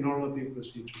faulty normative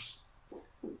procedures.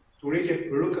 To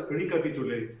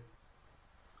recapitulate,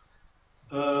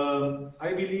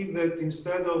 I believe that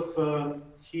instead of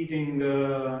hitting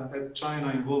at China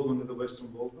involvement in the Western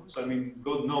Balkans,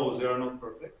 God knows they are not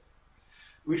perfect,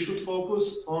 we should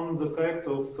focus on the fact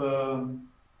of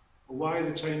why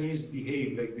the Chinese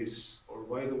behave like this, or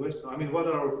why the Western, what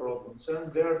are our problems?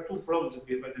 And there are two problems that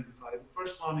we have identified. The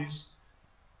first one is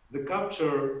the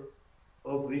capture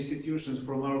of the institutions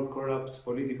from our corrupt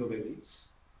political elites.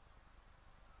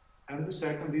 And the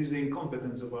second is the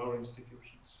incompetence of our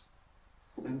institutions.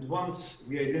 And once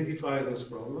we identify those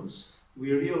problems,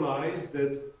 we realize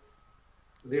that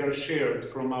they are shared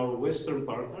from our Western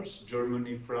partners,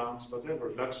 Germany, France,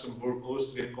 whatever, Luxembourg,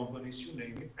 Austrian companies, you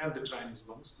name it, and the Chinese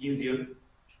ones, Indian,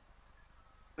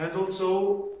 and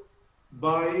also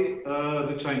by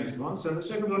the Chinese ones. And the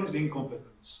second one is the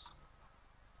incompetence.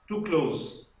 Too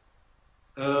close.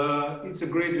 It's a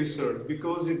great research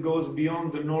because it goes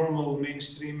beyond the normal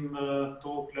mainstream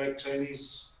talk like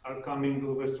Chinese are coming to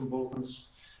the Western Balkans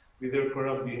with their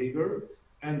corrupt behavior,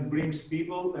 and brings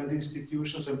people and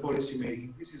institutions and policy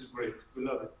making. This is great, we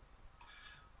love it.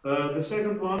 The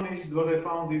second one is what I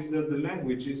found is that the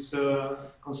language is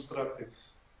constructive.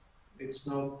 It's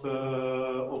not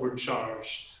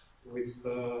overcharged with,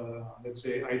 let's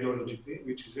say, ideologically,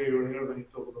 which is very rare when you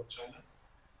talk about China.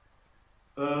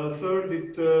 Third,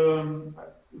 it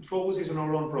focuses on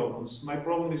our own problems. My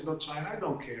problem is not China, I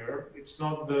don't care. It's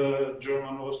not the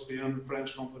German, Austrian,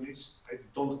 French companies. I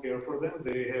don't care for them.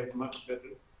 They have much better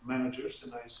managers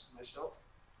than myself.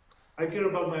 I care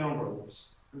about my own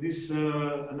problems. This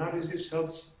analysis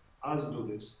helps us do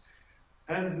this.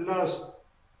 And last,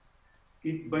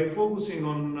 by focusing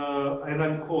on, and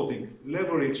I'm quoting,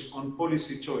 leverage on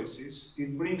policy choices,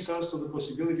 it brings us to the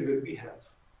possibility that we have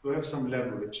to have some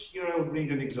leverage. Here I will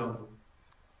bring an example.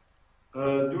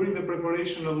 During the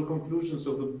preparation of the conclusions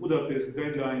of the Budapest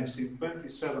guidelines in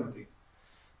 2017,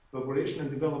 Cooperation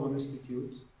and Development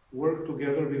Institute worked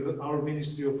together with our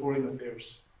Ministry of Foreign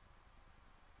Affairs.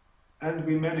 And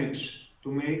we managed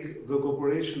to make the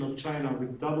cooperation of China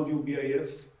with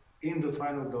WBIF in the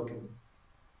final document.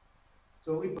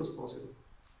 So it was possible.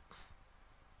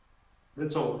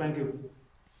 That's all. Thank you.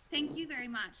 Thank you very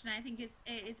much, and I think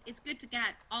it's good to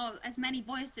get as many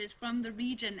voices from the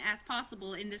region as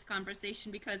possible in this conversation,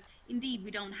 because indeed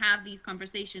we don't have these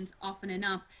conversations often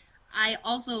enough. I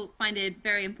also find it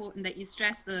very important that you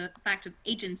stress the fact of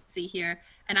agency here,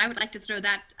 and I would like to throw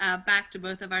that back to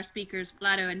both of our speakers,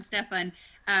 Vlado and Stefan.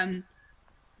 You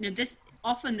know,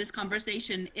 this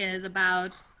conversation is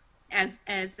about, as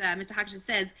Mr. Haksha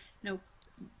says, you know,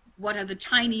 what are the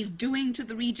Chinese doing to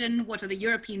the region? What are the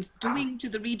Europeans doing to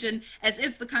the region? As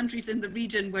if the countries in the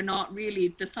region were not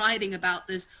really deciding about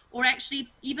this, or actually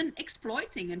even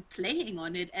exploiting and playing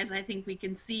on it, as I think we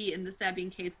can see in the Serbian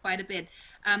case quite a bit.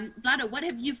 Vlado, what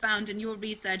have you found in your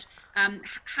research?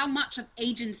 How much of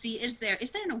agency is there? Is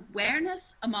there an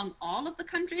awareness among all of the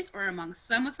countries, or among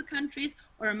some of the countries,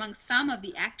 or among some of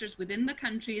the actors within the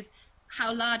countries,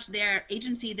 how large their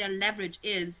agency, their leverage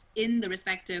is in the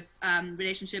respective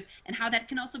relationship, and how that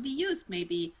can also be used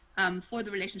maybe for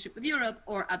the relationship with Europe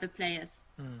or other players?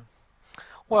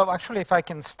 Well, actually, if I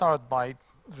can start by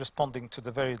responding to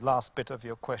the very last bit of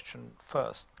your question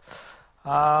first,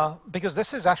 because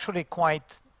this is actually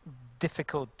quite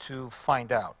difficult to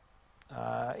find out,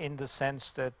 in the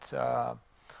sense that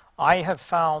I have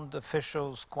found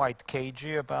officials quite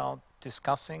cagey about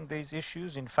discussing these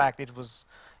issues. In fact,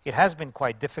 it has been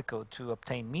quite difficult to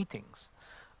obtain meetings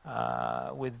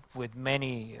with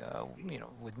many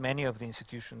of the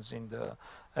institutions in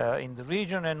the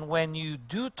region. And when you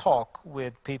do talk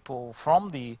with people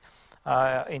from the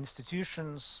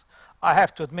institutions, I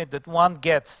have to admit that one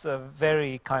gets a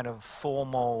very kind of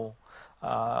formal,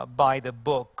 by the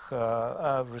book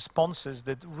responses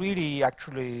that really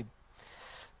actually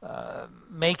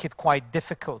make it quite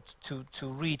difficult to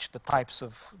reach the types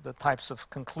of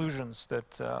conclusions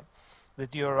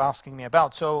that you're asking me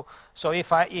about. So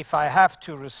if I have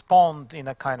to respond in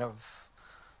a kind of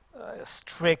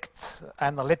strict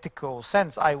analytical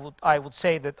sense, I would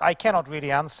say that I cannot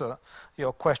really answer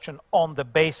your question on the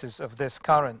basis of this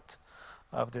current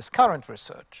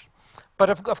research. But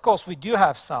of course, we do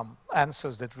have some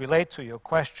answers that relate to your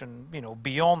question,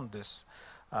 beyond this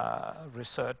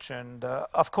research, and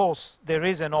of course there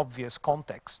is an obvious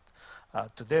context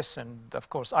to this, and of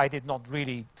course I did not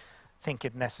really think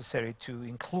it necessary to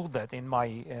include that in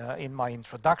my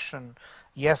introduction.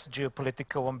 Yes,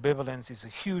 geopolitical ambivalence is a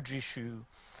huge issue.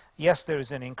 Yes, there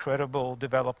is an incredible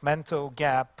developmental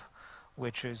gap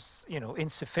which is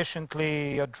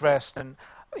insufficiently addressed, and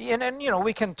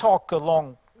we can talk a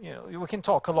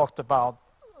lot about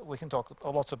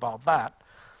that.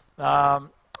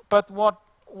 But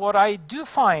what I do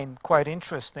find quite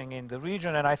interesting in the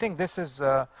region, and I think this is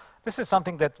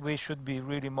something that we should be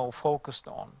really more focused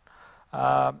on,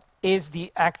 is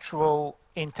the actual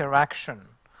interaction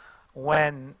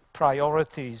when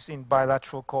priorities in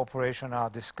bilateral cooperation are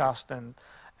discussed,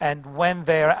 and when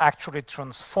they are actually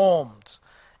transformed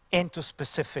into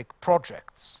specific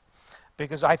projects.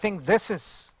 Because I think this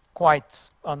is quite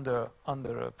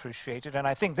underappreciated, and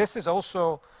I think this is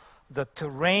also the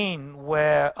terrain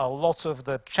where a lot of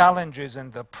the challenges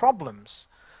and the problems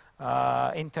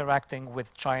interacting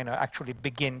with China actually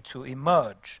begin to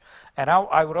emerge. And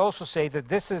I would also say that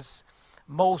this is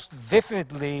most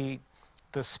vividly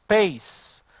the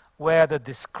space where the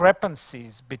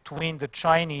discrepancies between the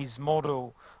Chinese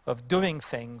model of doing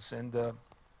things and the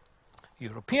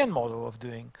European model of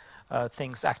doing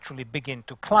things actually begin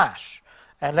to clash.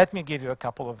 And let me give you a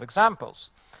couple of examples.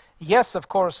 Yes, of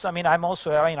course,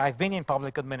 I've been in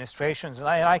public administrations, and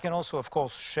I can also, of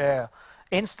course, share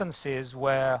instances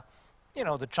where,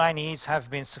 the Chinese have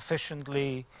been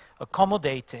sufficiently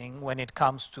accommodating when it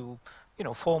comes to,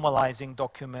 formalizing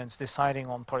documents, deciding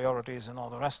on priorities and all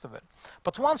the rest of it.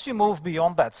 But once you move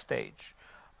beyond that stage,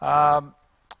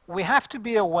 we have to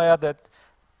be aware that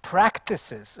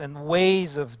practices and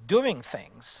ways of doing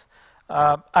things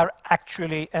are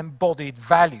actually embodied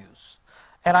values.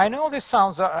 And I know this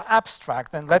sounds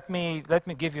abstract, and let me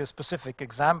give you specific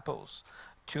examples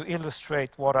to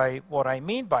illustrate what I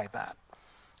mean by that.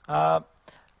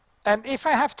 And if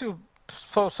I have to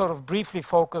sort of briefly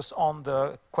focus on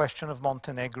the question of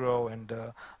Montenegro and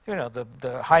the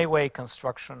highway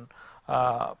construction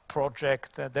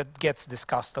project that gets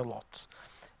discussed a lot.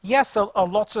 Yes, a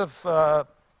lot of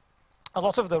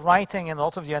the writing and a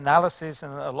lot of the analysis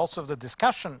and a lot of the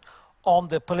discussion on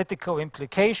the political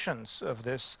implications of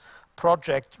this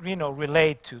project,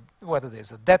 relate to whether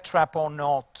there's a debt trap or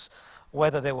not,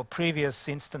 whether there were previous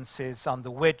instances under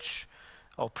which,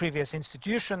 or previous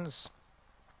institutions,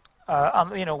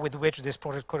 with which this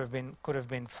project could have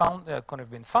been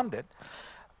funded.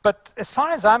 But as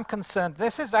far as I'm concerned,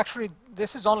 this is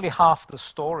only half the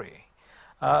story.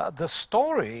 The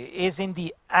story is in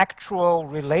the actual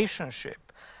relationship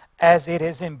as it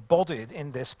is embodied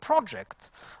in this project.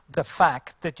 The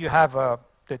fact that you have a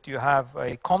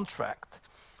contract,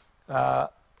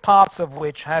 parts of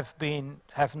which have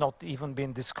not even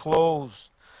been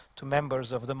disclosed to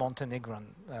members of the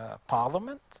Montenegrin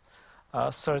parliament.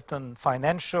 Certain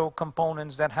financial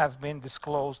components that have been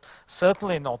disclosed,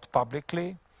 certainly not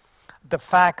publicly. The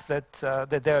fact that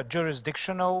there are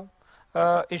jurisdictional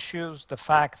issues, the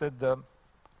fact that the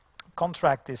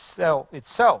contract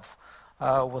itself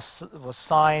was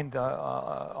signed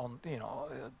on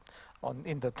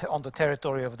the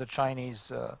territory of the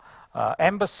Chinese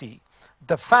embassy,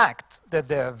 the fact that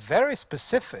there are very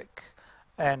specific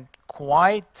and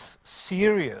quite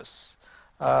serious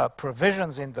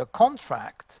provisions in the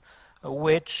contract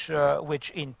which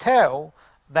entail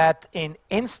that in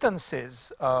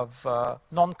instances of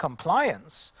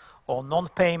non-compliance or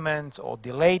non-payment or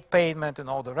delayed payment and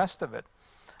all the rest of it,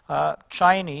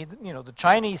 the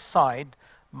Chinese side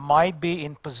might be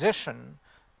in position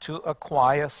to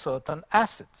acquire certain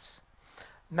assets.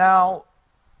 Now,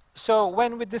 so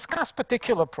when we discuss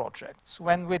particular projects,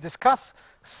 when we discuss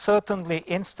certainly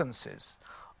instances,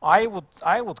 I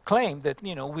would claim that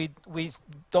we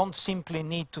don't simply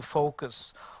need to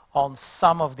focus on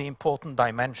some of the important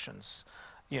dimensions,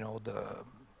 the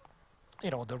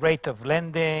rate of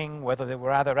lending, whether there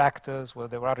were other actors, whether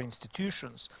there were other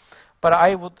institutions. But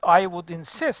I would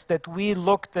insist that we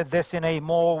looked at this in a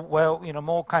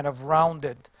more kind of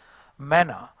rounded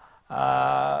manner,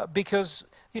 because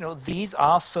these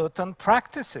are certain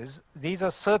practices, these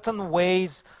are certain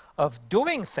ways of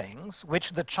doing things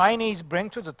which the Chinese bring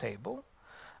to the table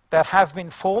that have been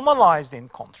formalized in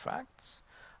contracts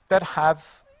that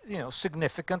have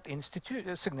significant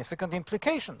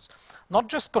implications, not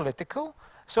just political.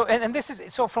 So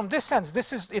from this sense,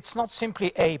 it's not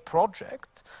simply a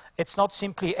project, it's not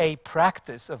simply a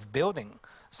practice of building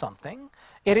something.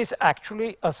 It is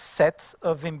actually a set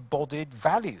of embodied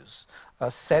values, a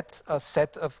set of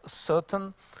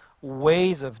certain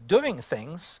ways of doing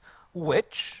things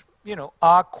which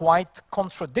are quite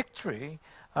contradictory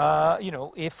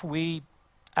if we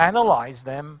analyze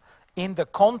them in the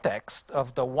context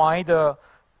of the wider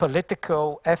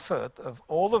political effort of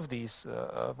all of these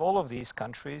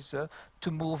countries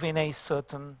to move in a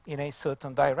certain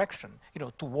direction,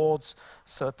 towards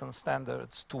certain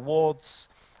standards, towards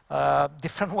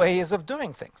different ways of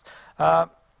doing things.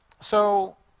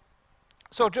 So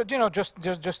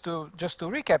just to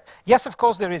recap, yes, of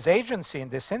course, there is agency in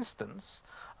this instance,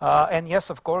 and yes,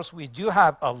 of course, we do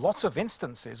have a lot of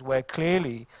instances where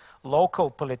clearly local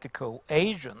political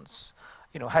agents,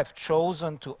 have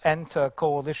chosen to enter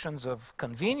coalitions of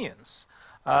convenience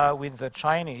with the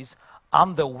Chinese,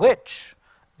 under which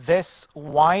this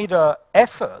wider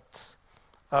effort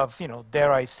of,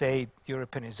 dare I say,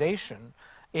 Europeanization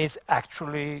is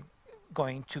actually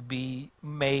going to be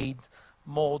made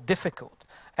more difficult.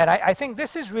 And I think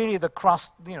this is really the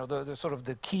crust, the sort of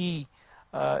the key,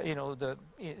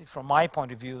 from my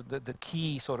point of view, the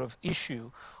key sort of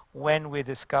issue when we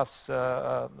discuss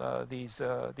these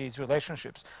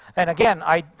relationships. And again,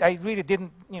 I really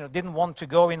didn't want to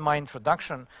go in my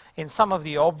introduction in some of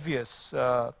the obvious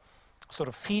sort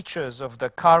of features of the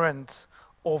current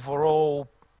overall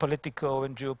political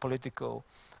and geopolitical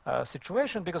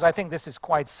situation, because I think this is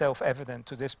quite self-evident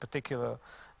to this particular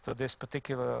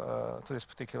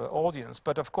audience.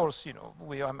 But of course,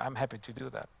 I'm happy to do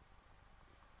that.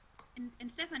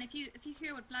 And Stefan, if you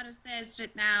hear what Vlado says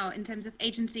right now in terms of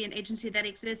agency and agency that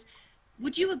exists,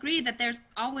 Would you agree that there's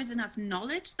always enough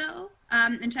knowledge, though,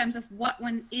 in terms of what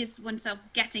one is oneself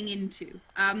getting into?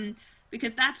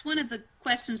 Because that's one of the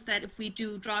questions that if we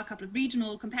do draw a couple of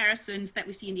regional comparisons that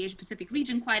we see in the Asia-Pacific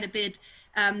region quite a bit,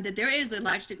 that there is a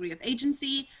large degree of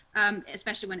agency,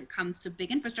 especially when it comes to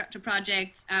big infrastructure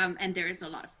projects, and there is a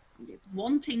lot of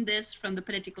wanting this from the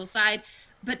political side,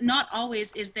 but not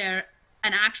always is there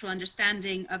an actual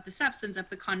understanding of the substance of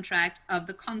the contract, of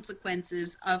the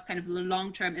consequences, of kind of the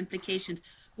long-term implications.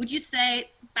 Would you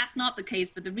say that's not the case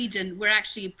for the region? We're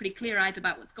actually pretty clear-eyed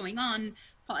about what's going on.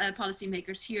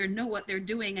 Policymakers here know what they're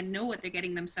doing and know what they're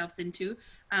getting themselves into.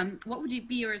 What would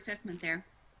be your assessment there?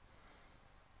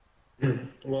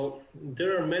 Well,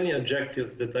 there are many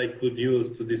adjectives that I could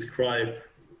use to describe,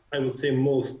 I would say,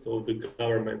 most of the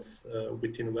governments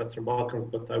within Western Balkans,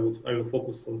 but I will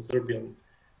focus on Serbian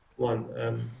one,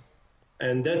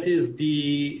 and that is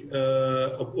the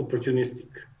opportunistic.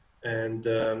 And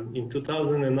in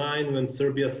 2009, when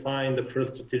Serbia signed the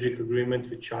first strategic agreement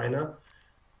with China,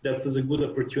 that was a good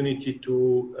opportunity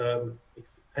to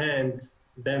expand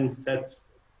then set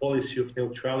policy of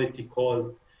neutrality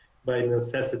caused by the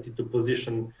necessity to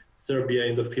position Serbia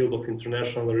in the field of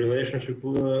international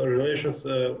relations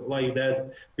like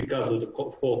that, because of the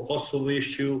whole Kosovo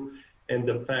issue and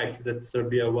the fact that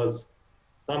Serbia was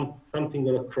something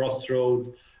on a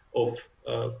crossroad of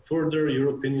further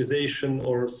Europeanization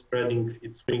or spreading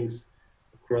its wings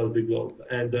across the globe.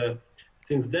 And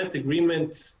since that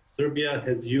agreement, Serbia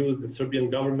has used, the Serbian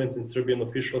government and Serbian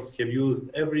officials have used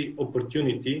every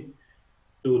opportunity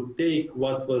to take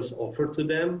what was offered to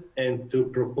them and to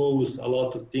propose a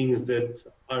lot of things that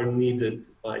are needed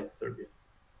by Serbia.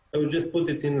 I would just put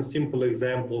it in simple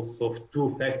examples of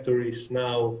two factories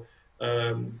now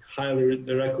highly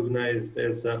recognized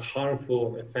as a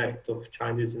harmful effect of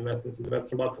Chinese investments in the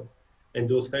Western Balkans. And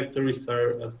those factories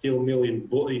are steel mill in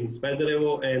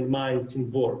Smederevo and mines in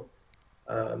Bor.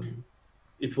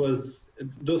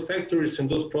 Those factories and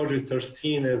those projects are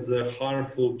seen as a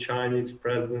harmful Chinese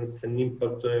presence and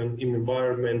impact on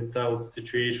environmental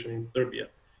situation in Serbia.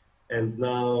 And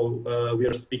now we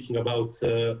are speaking about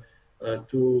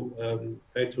two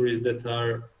factories that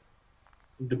are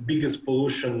the biggest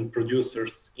pollution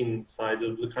producers inside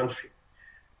of the country.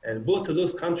 And both of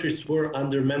those countries were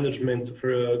under management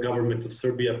for government of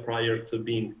Serbia prior to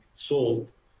being sold,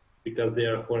 because they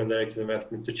are foreign direct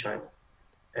investment to China.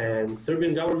 And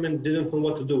Serbian government didn't know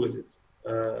what to do with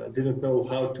it, didn't know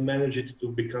how to manage it to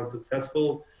become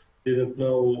successful, didn't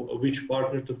know which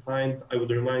partner to find. I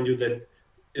would remind you that,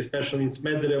 especially in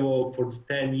Smederevo, for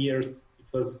 10 years,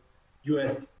 it was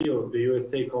US Steel, the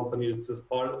USA company, that was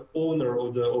owner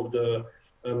of the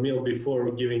mill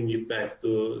before giving it back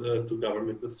to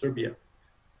government of Serbia.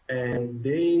 And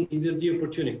they needed the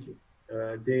opportunity.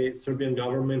 The Serbian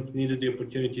government needed the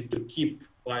opportunity to keep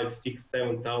 5,000,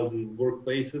 6,000, 7,000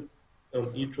 workplaces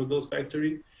on each of those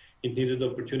factories. It needed the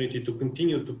opportunity to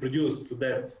continue to produce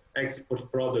that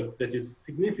export product that is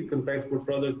significant export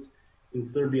product in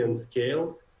Serbian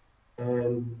scale.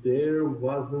 And there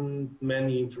wasn't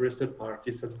many interested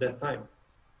parties at that time.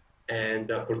 And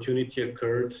the opportunity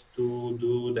occurred to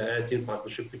do that in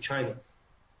partnership with China.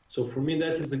 So for me,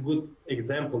 that is a good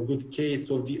example, good case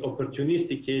of the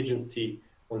opportunistic agency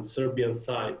on Serbian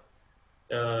side.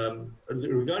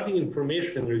 Regarding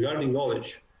information, regarding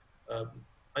knowledge,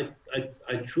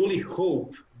 I truly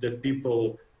hope that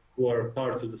people who are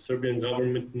part of the Serbian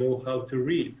government know how to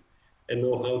read and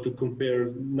know how to compare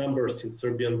numbers in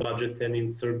Serbian budget and in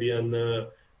Serbian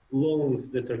loans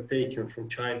that are taken from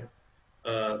China.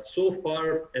 So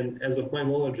far, and as of my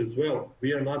knowledge as well,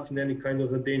 we are not in any kind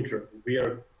of a danger. We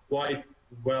are quite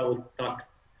well tucked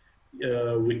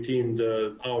within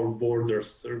our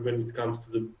borders when it comes to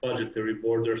the budgetary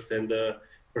borders and the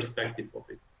perspective of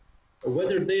it.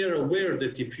 Whether they are aware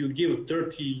that if you give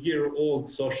 30-year-old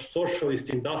socialist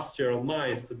industrial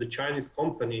mines to the Chinese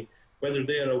company, whether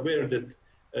they are aware that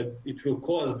it will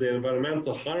cause the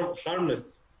environmental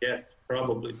harmness, yes,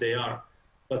 probably they are.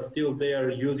 But still they are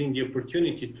using the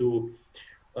opportunity to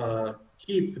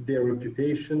keep their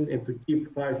reputation and to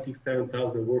keep 5,000, 6,000,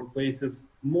 7,000 workplaces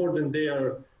more than they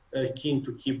are keen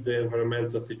to keep the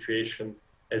environmental situation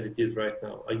as it is right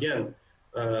now. Again,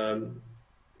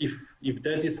 if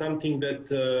that is something that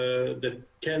that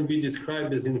can be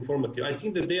described as informative, I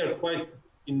think that they are quite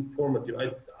informative.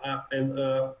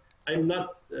 I'm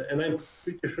not, and I'm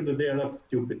pretty sure that they are not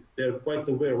stupid. They are quite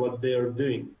aware what they are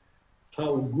doing.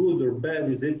 How good or bad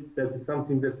is it? That is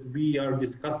something that we are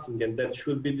discussing and that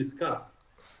should be discussed.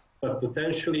 But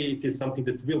potentially it is something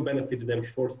that will benefit them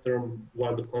short term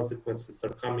while the consequences are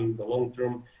coming in the long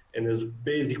term. And as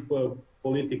basic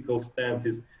political stance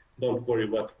is don't worry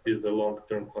what is the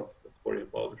long-term consequence for you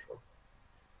about the short.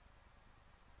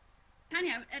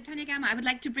 Tanya Gamma, I would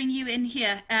like to bring you in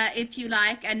here if you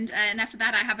like, and after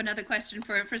that I have another question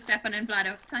for Stefan and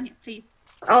Vlado. Tanya, please.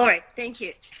 All right, thank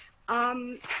you.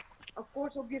 Of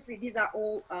course, obviously, these are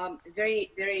all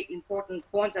very, very important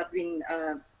points that have been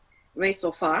raised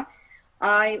so far.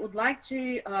 I would like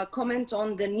to comment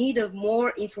on the need of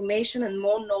more information and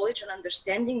more knowledge and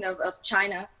understanding of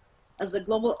China as a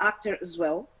global actor as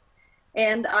well.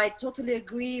 And I totally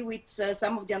agree with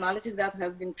some of the analysis that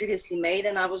has been previously made.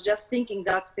 And I was just thinking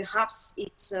that perhaps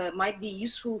it might be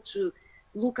useful to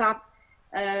look up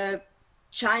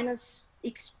China's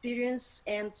experience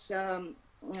and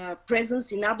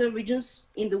presence in other regions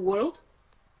in the world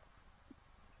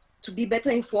to be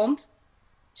better informed,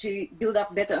 to build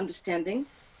up better understanding.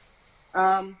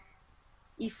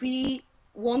 If we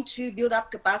want to build up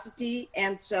capacity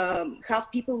and have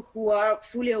people who are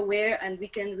fully aware and we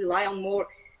can rely on more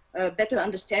better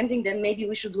understanding, then maybe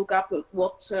we should look up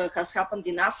what has happened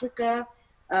in Africa,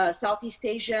 Southeast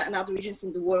Asia and other regions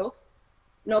in the world.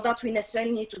 Not that we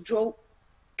necessarily need to draw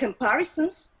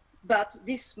comparisons, but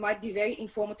this might be very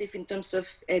informative in terms of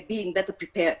being better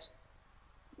prepared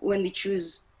when we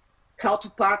choose how to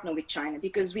partner with China,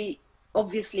 because we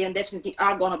obviously and definitely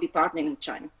are going to be partnering with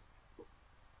China.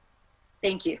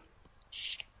 Thank you.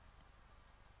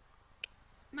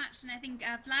 Much, and I think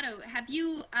Vlado, have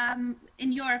you,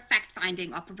 in your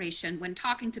fact-finding operation, when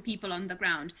talking to people on the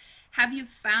ground, have you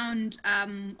found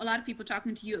a lot of people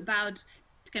talking to you about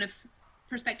kind of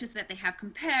perspectives that they have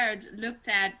compared, looked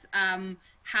at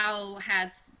how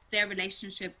has their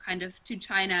relationship kind of to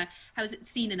China, how is it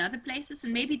seen in other places?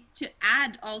 And maybe to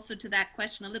add also to that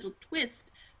question a little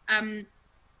twist,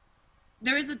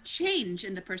 there is a change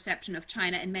in the perception of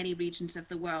China in many regions of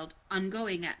the world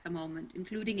ongoing at the moment,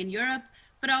 including in Europe,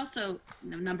 but also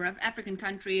in a number of African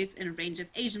countries, in a range of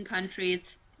Asian countries,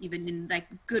 even in like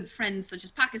good friends such as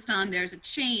Pakistan. There's a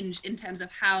change in terms of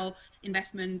how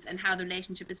investments and how the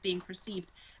relationship is being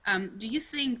perceived. Do you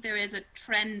think there is a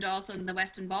trend also in the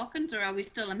Western Balkans, or are we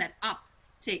still on that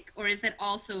uptick, or is that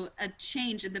also a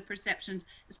change in the perceptions,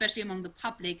 especially among the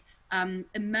public,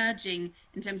 emerging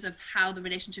in terms of how the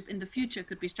relationship in the future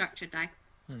could be structured like?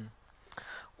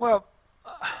 Well,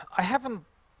 I haven't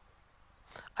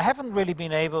really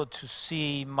been able to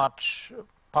see much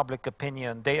public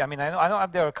opinion. I mean, I know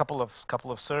there are a couple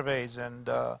of surveys and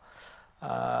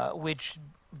which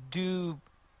do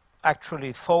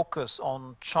actually focus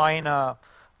on China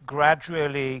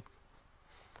gradually,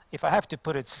 if I have to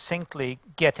put it succinctly,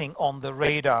 getting on the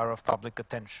radar of public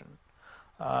attention.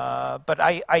 But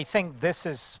I think this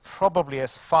is probably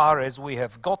as far as we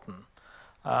have gotten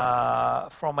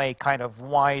from a kind of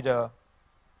wider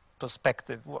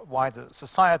perspective, wider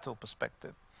societal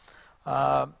perspective.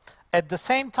 At the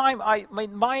same time,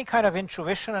 my kind of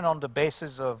intuition, and on the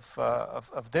basis of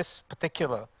this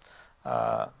particular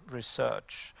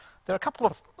research, there are a couple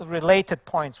of related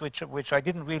points which I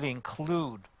didn't really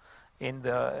include in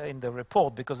the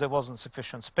report because there wasn't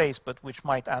sufficient space, but which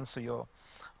might answer your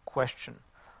question.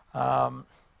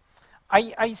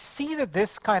 I see that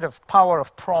this kind of power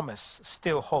of promise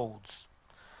still holds,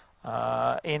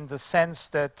 in the sense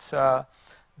that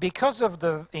because of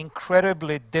the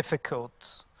incredibly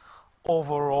difficult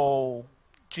overall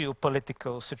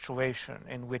geopolitical situation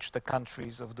in which the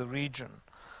countries of the region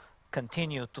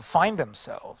continue to find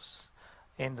themselves,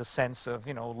 in the sense of,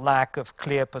 you know, lack of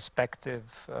clear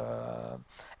perspective,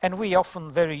 and we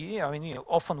often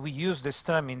often we use this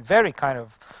term in very kind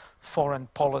of foreign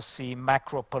policy,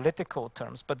 macro political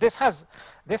terms, but this has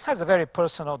a very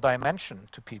personal dimension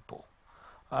to people,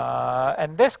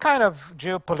 and this kind of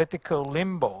geopolitical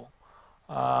limbo,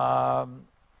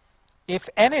 if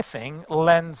anything,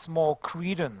 lends more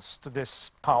credence to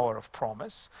this power of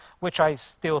promise, which I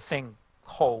still think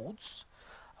holds.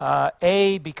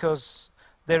 A, because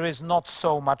there is not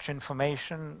so much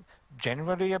information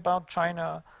generally about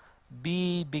China.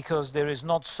 B, because there is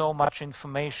not so much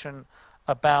information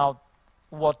about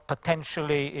what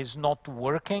potentially is not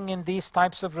working in these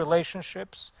types of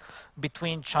relationships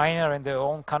between China and their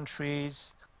own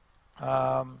countries.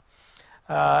 And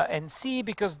C,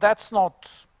 because that's not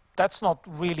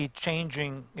really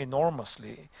changing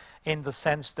enormously, in the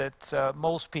sense that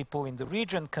most people in the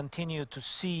region continue to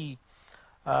see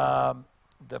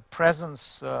the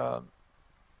presence, the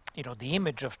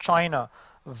image of China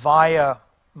via,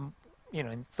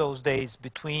 in those days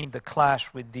between the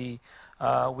clash with the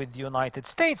United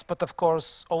States, but of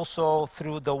course also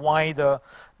through the wider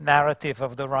narrative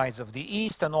of the rise of the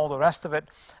East and all the rest of it.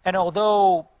 And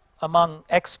although among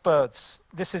experts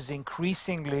this is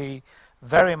increasingly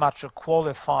very much a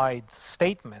qualified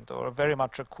statement or very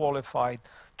much a qualified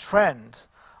trend,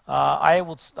 I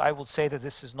would say that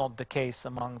this is not the case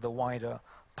among the wider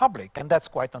public, and that's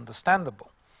quite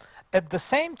understandable. At the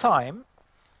same time,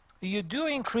 you do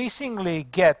increasingly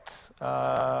get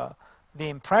the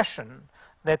impression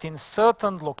that in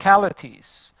certain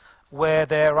localities where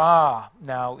there are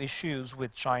now issues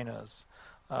with China's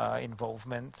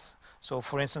involvement, so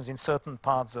for instance in certain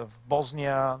parts of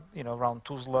Bosnia, around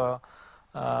Tuzla,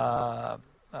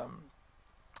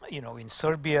 in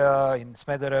Serbia, in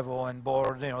Smederevo and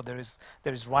Bor,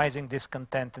 there is rising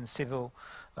discontent and civil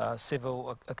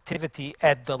activity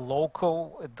at the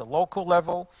local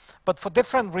level, but for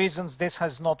different reasons, this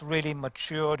has not really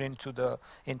matured into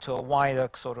a wider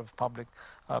sort of public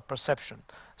perception.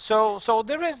 So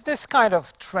there is this kind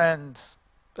of trend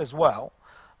as well,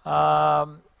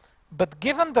 but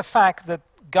given the fact that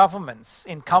governments,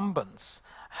 incumbents,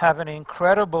 have an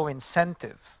incredible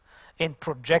incentive in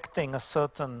projecting a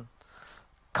certain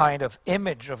kind of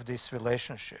image of this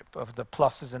relationship, of the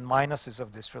pluses and minuses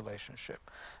of this relationship.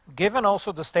 Given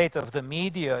also the state of the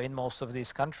media in most of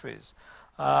these countries,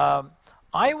 I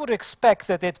would expect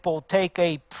that it will take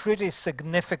a pretty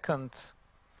significant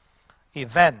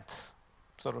event,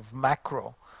 sort of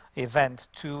macro event,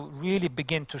 to really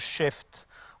begin to shift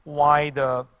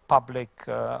wider public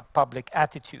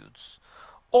attitudes.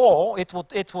 Or it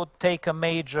would take a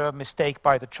major mistake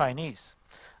by the Chinese.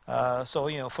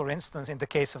 So, for instance, in the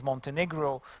case of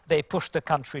Montenegro, they pushed the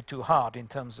country too hard in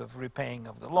terms of repaying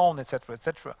of the loan,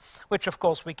 etc., which of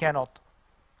course we cannot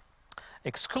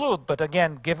exclude. But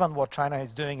again, given what China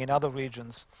is doing in other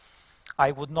regions,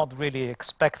 I would not really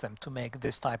expect them to make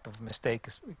this type of mistake,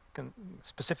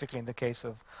 specifically in the case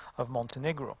of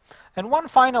Montenegro. And one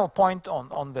final point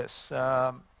on this,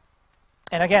 and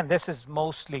again, this is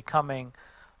mostly coming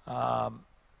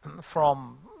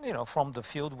from the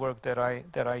field work that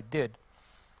I did,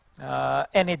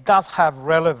 and it does have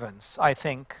relevance, I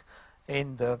think,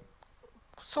 in the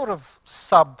sort of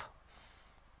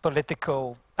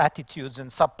sub-political attitudes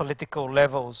and sub-political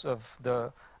levels of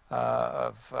the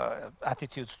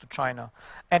attitudes to China,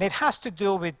 and it has to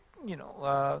do with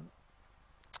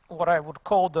what I would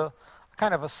call the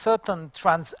kind of a certain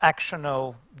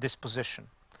transactional disposition.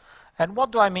 And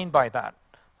what do I mean by that?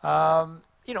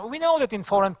 We know that in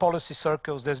foreign policy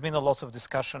circles there's been a lot of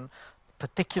discussion,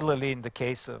 particularly in the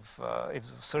case of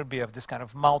Serbia, of this kind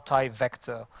of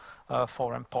multi-vector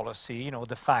foreign policy,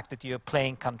 the fact that you're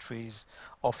playing countries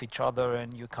off each other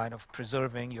and you're kind of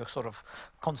preserving, you're sort of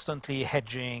constantly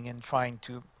hedging and trying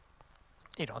to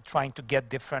get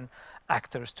different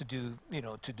actors to do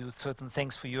certain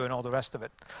things for you and all the rest of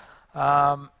it.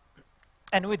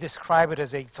 And we describe it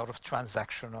as a sort of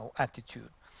transactional attitude.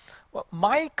 Well,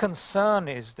 my concern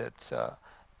is that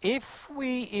if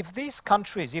these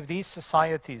countries, if these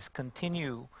societies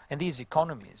continue, and these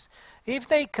economies, if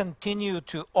they continue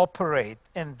to operate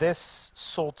in this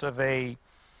sort of a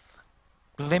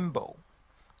limbo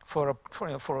for a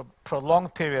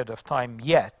prolonged period of time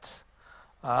yet,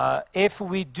 if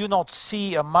we do not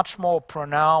see a much more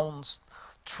pronounced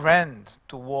trend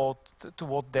toward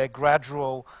their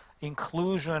gradual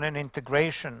inclusion and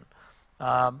integration,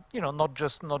 not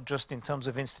just in terms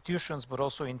of institutions, but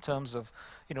also in terms of,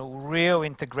 real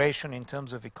integration in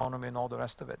terms of economy and all the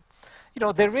rest of it.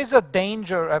 There is a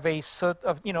danger of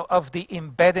of the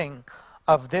embedding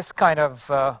of this kind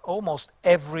of almost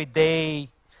everyday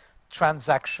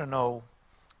transactional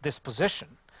disposition,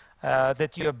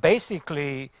 that you're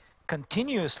basically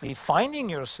continuously finding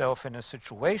yourself in a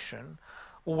situation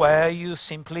where you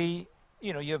simply,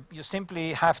 you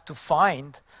simply have to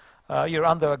find. You're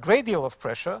under a great deal of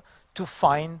pressure to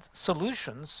find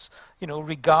solutions,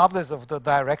 regardless of the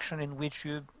direction in which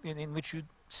you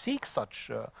seek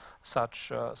such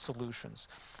solutions.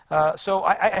 So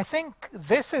I think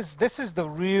this is the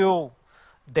real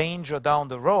danger down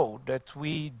the road, that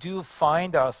we do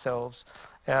find ourselves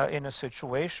in a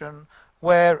situation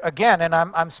where, again, and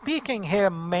I'm speaking here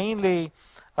mainly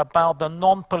about the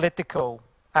non-political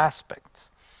aspect.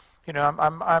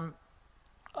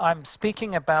 I'm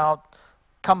speaking about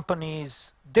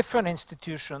companies, different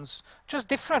institutions, just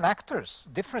different actors,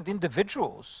 different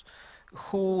individuals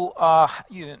who are,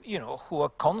 who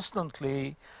are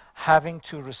constantly having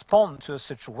to respond to a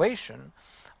situation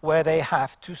where they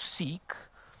have to seek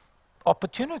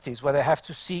opportunities, where they have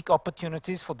to seek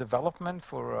opportunities for development,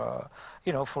 for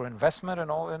for investment, and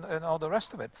all the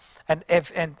rest of it. And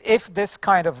if this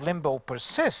kind of limbo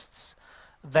persists,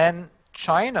 then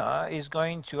China is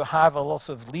going to have a lot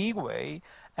of leeway,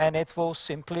 and it will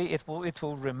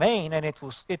remain, and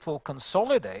it will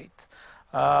consolidate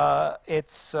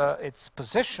its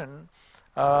position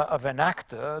of an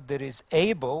actor that is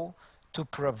able to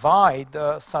provide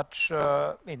such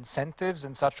incentives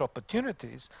and such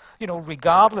opportunities,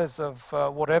 regardless of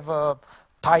whatever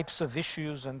types of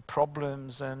issues and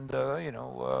problems and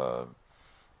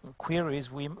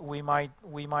queries we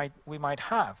might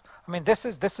have. I mean, this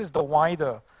is the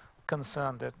wider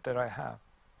concern that I have.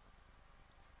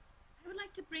 I would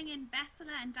like to bring in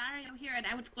Vesela and Dario here, and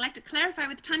I would like to clarify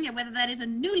with Tanya whether that is a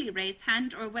newly raised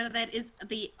hand or whether that is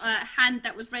the hand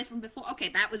that was raised from before. Okay,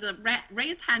 that was a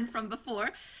raised hand from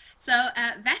before. So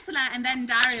Vesela and then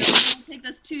Dario, we'll take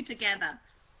those two together.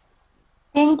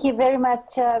 Thank you very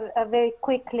much. Very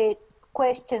quickly,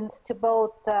 questions to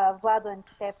both Vlado and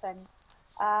Stefan.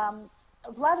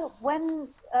 Vlado,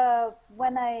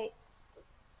 when I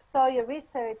saw your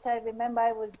research, I remember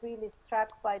I was really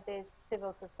struck by this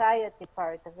civil society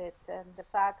part of it, and the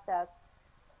fact that,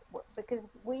 because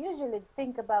we usually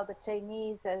think about the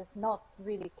Chinese as not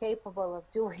really capable of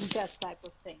doing that type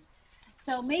of thing.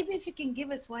 So maybe if you can give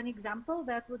us one example,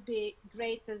 that would be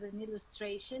great as an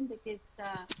illustration, because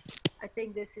I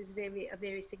think this is a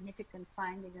very significant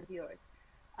finding of yours.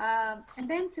 And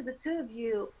then to the two of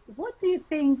you, what do you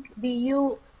think the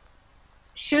EU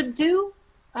should do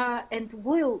and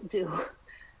will do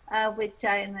with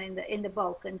China in the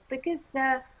Balkans? Because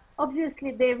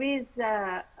obviously there is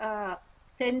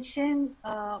tension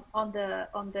on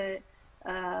the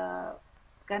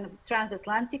kind of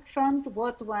transatlantic front.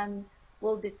 What one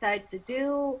will decide to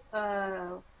do,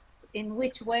 in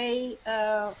which way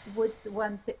would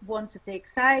one want to take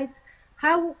sides?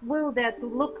 How will that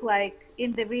look like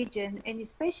in the region, and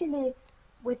especially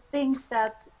with things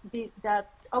that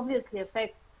obviously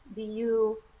affect the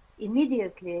EU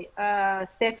immediately?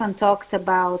 Stefan talked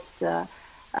about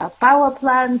power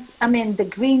plants. I mean, the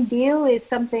Green Deal is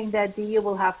something that the EU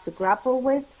will have to grapple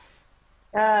with.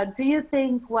 Do you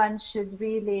think one should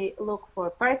really look for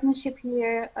a partnership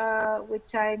here with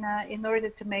China in order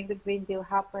to make the Green Deal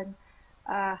happen?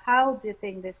 How do you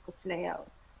think this could play out?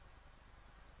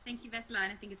 Thank you, Vesela,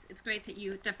 and I think it's great that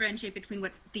you differentiate between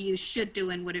what the EU should do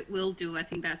and what it will do. I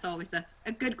think that's always a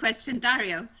good question.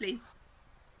 Dario, please.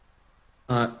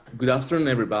 Good afternoon,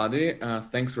 everybody.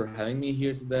 Thanks for having me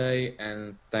here today,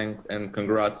 and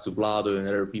congrats to Vlado and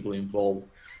other people involved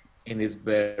in this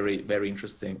very, very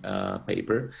interesting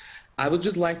paper. I would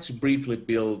just like to briefly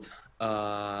build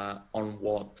on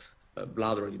what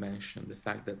Vlado already mentioned, the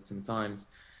fact that sometimes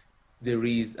there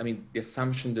is, the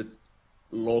assumption that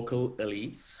local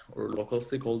elites or local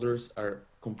stakeholders are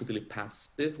completely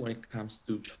passive when it comes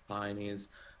to Chinese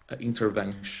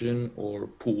intervention or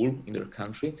pull in their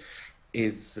country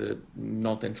is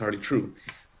not entirely true.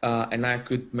 And I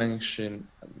could mention,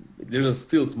 there's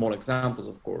still small examples,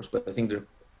 of course, but I think they're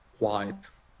quite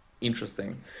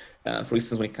interesting. For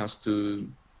instance, when it comes to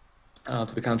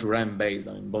the country where I'm based,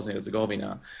 in Bosnia and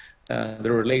Herzegovina,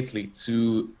 there were lately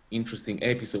two interesting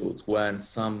episodes when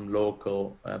some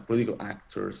local political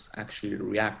actors actually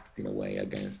reacted in a way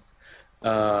against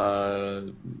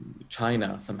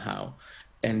China somehow.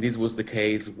 And this was the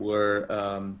case where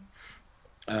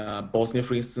Bosnia,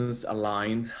 for instance,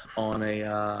 aligned on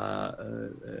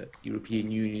a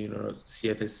European Union or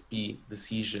CFSP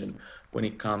decision when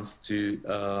it comes to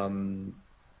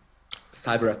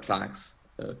cyber attacks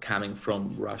coming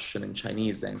from Russian and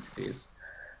Chinese entities.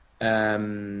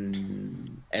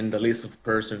 And the list of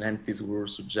persons and entities were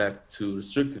subject to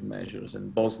restrictive measures,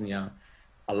 and Bosnia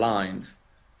aligned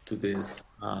to this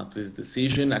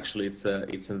decision. Actually, it's a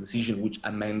decision which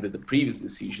amended the previous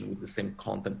decision with the same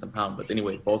content somehow. But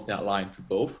anyway, Bosnia aligned to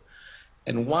both.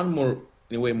 And one more,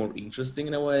 in a way, more interesting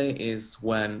in a way is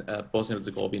when Bosnia and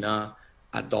Herzegovina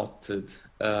adopted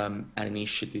an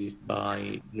initiative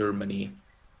by Germany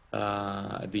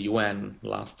at the UN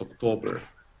last October,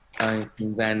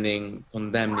 condemning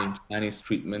Chinese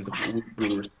treatment of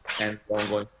Uyghurs and the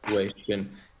ongoing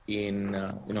situation in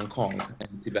Hong Kong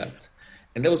and Tibet.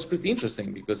 And that was pretty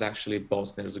interesting because actually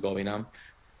Bosnia and Herzegovina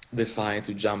decided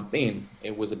to jump in.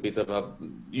 It was a bit of a,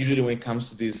 usually when it comes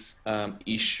to these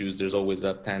issues, there's always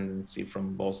a tendency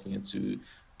from Bosnia to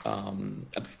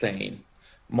abstain,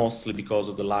 mostly because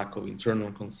of the lack of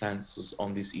internal consensus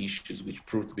on these issues, which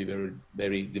proved to be very,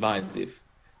 very divisive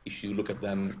if you look at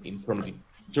them in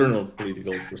internal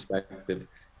political perspective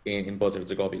in Bosnia and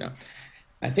Herzegovina.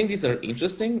 I think these are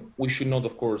interesting. We should not,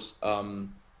 of course,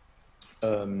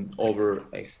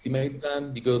 overestimate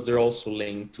them because they're also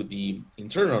linked to the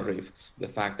internal rifts. The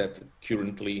fact that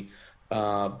currently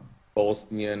the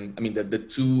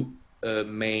two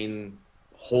main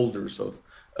holders of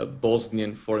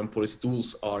Bosnian foreign policy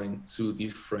tools are in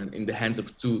the hands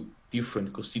of two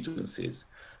different constituencies.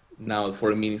 Now the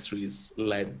foreign ministry is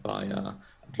led by a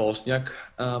Bosniak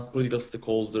political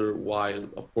stakeholder, while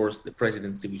of course the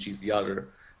presidency, which is the other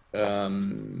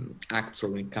actor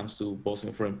when it comes to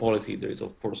Bosnian foreign policy, there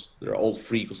are all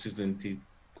three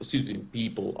constituent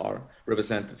people are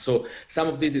represented. So some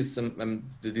of this is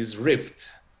this rift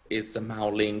is somehow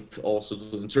linked also to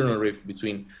the internal rift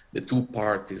between the two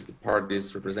parties, the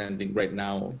parties representing right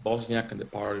now Bosniak and the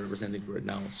party representing right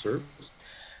now Serbs.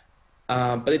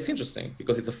 But it's interesting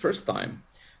because it's the first time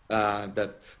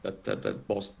that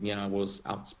Bosnia was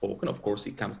outspoken. Of course,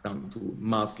 it comes down to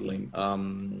Muslim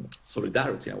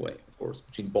solidarity in a way, of course,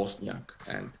 between Bosniak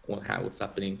and what's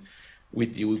happening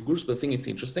with the Uyghurs. But I think it's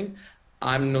interesting.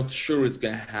 I'm not sure it's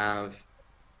going to have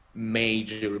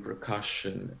major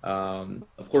repercussion.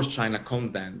 Of course, China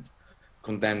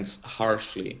condemns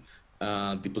harshly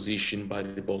the position by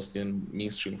the Bosnian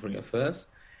Ministry of Foreign Affairs.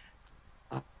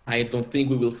 I don't think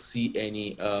we will see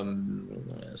any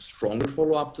stronger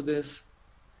follow-up to this,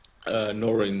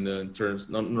 nor in terms,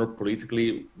 nor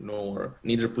politically,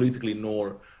 neither politically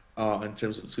nor in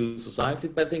terms of civil society.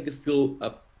 But I think it's still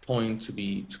a point to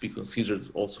be considered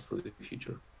also for the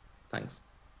future. Thanks.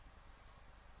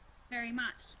 Very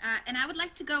much. And I would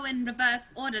like to go in reverse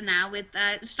order now with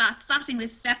starting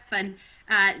with Stefan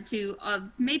to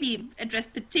maybe address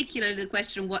particularly the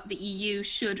question of what the EU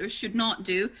should or should not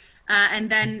do, and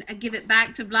then give it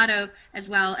back to Vlado as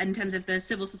well in terms of the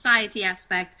civil society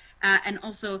aspect, and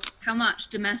also how much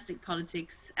domestic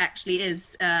politics actually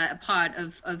is a part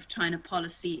of China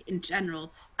policy in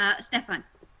general. Stefan.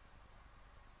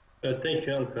 Thank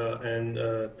you, Anka, and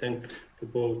thank to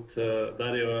both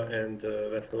Dario and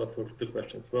Vesela for the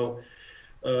questions. Well,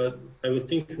 I was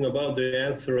thinking about the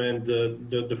answer, and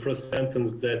the first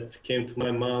sentence that came to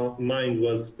my mind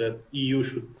was that EU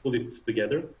should pull it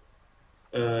together.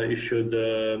 It should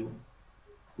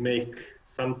make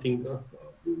something,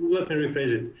 let me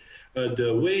rephrase it.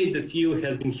 The way that EU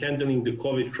has been handling the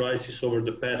COVID crisis over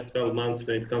the past 12 months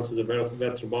when it comes to the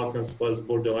Western Balkans was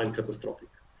borderline catastrophic.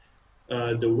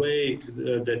 The way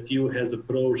that EU has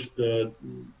approached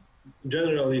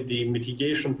generally the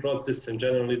mitigation process and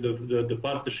generally the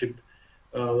partnership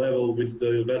level with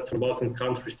the Western Balkan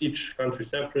countries, each country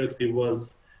separately,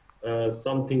 was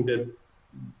something that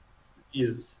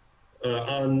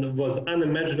was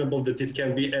unimaginable that it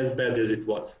can be as bad as it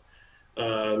was.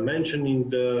 Mentioning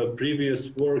the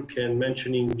previous work and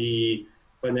mentioning the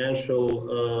financial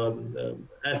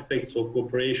aspects of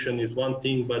cooperation is one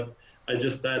thing, but I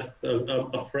just asked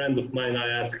a friend of mine, I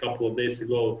asked a couple of days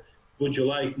ago, would you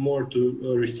like more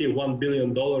to receive $1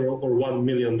 billion or 1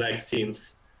 million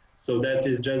vaccines? So that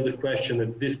is just the question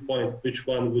at this point, which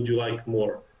one would you like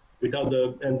more? Without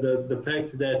the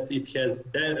fact that it has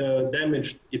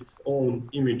damaged its own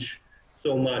image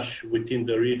so much within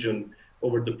the region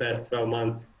over the past 12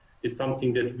 months is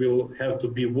something that will have to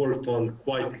be worked on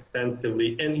quite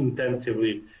extensively and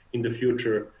intensively in the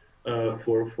future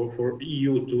for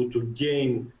EU to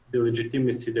gain the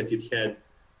legitimacy that it had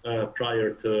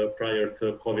prior to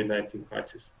COVID-19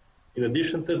 crisis. In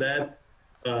addition to that,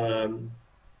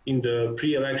 in the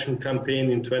pre-election campaign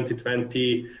in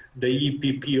 2020, the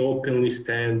EPP openly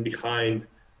stand behind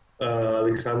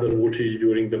Alexander Vučić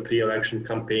during the pre-election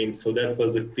campaign. So that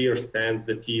was a clear stance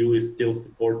that EU is still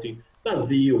supporting, not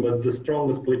the EU, but the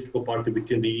strongest political party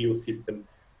within the EU system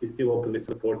is still openly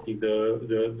supporting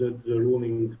the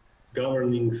ruling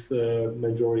governing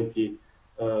majority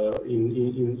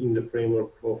in the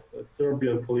framework of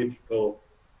Serbian political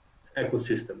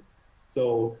ecosystem.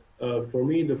 So for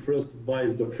me, the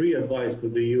free advice to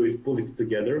the EU is pull it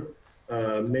together,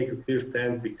 make a clear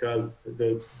stance, because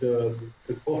the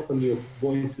cacophony of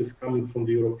voices coming from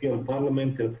the European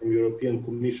Parliament and from European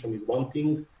Commission is one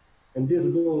thing, and this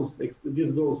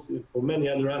goes for many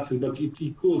other aspects, but it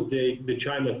includes the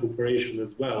China cooperation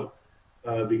as well.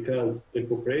 Because the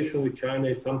cooperation with China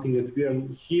is something that we are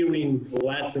hearing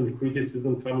latent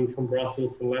criticism coming from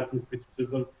Brussels and latent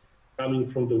criticism coming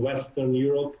from the Western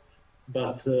Europe,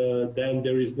 but then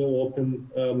there is no open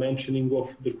mentioning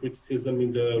of the criticism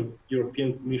in the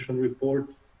European Commission report.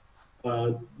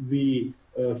 We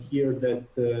hear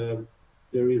that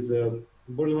there is a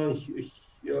borderline,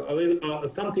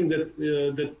 something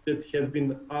that has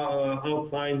been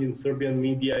outlined in Serbian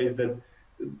media is that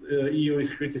EU is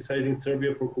criticizing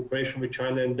Serbia for cooperation with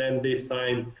China, and then they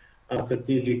sign a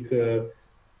strategic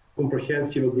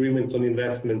comprehensive agreement on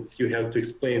investments. You have to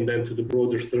explain then to the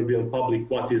broader Serbian public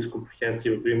what is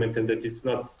comprehensive agreement and that it's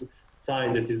not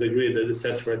signed, that is agreed,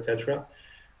 etc., etc.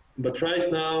 But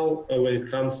right now, when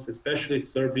it comes to especially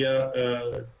Serbia,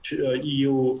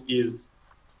 EU is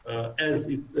as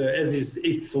is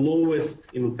its lowest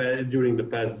during the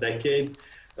past decade.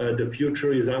 The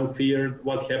future is unclear.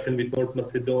 What happened with North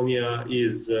Macedonia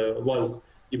was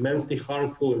immensely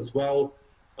harmful as well.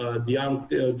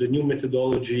 The new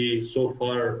methodology so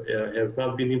far has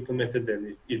not been implemented,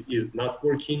 and it is not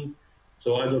working.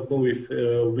 So I don't know if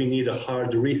we need a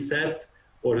hard reset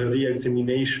or a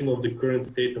re-examination of the current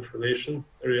state of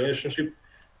relationship.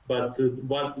 But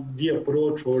what the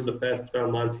approach over the past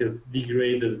 12 months has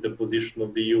degraded the position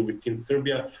of the EU within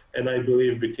Serbia, and I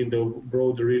believe within the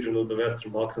broader region of the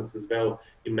Western Balkans as well,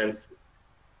 immensely.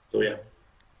 So yeah.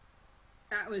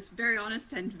 That was very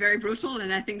honest and very brutal,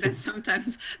 and I think that's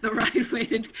sometimes the right way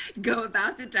to go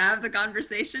about it, to have the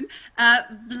conversation.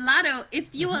 Vlado,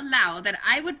 if you allow that,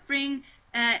 I would bring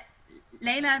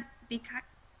Leila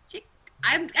Bikacic.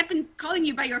 I've been calling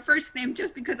you by your first name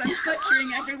just because I'm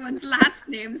butchering everyone's last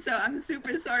name, so I'm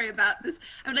super sorry about this.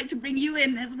 I would like to bring you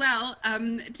in as well,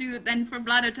 for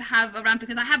Vlado to have a round,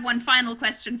 because I have one final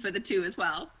question for the two as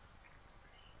well.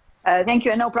 Thank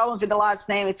you, and no problem with the last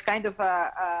name. It's kind of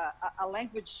a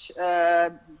language,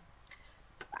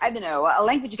 I don't know, a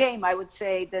language game, I would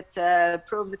say, that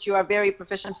proves that you are very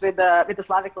proficient with the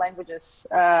Slavic languages.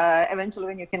 Eventually,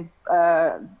 when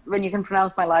you can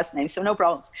pronounce my last name, so no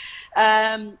problems.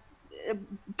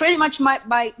 Pretty much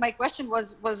my question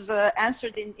was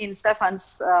answered in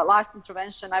Stefan's last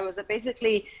intervention. I was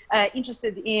basically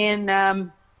interested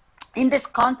in this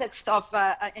context of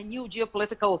a new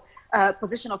geopolitical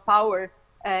position of power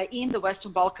in the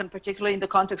Western Balkan, particularly in the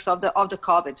context of the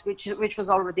COVID, which was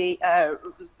already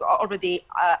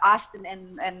asked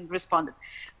and responded.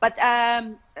 But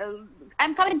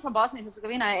I'm coming from Bosnia and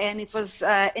Herzegovina, and it was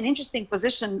an interesting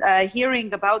position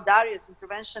hearing about Darius'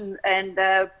 intervention and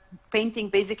painting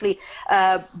basically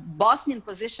Bosnian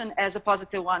position as a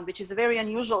positive one, which is a very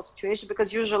unusual situation,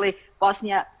 because usually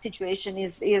Bosnia situation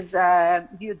is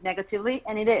viewed negatively,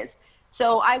 and it is.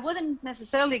 So I wouldn't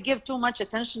necessarily give too much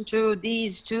attention to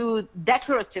these two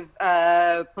declarative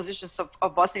positions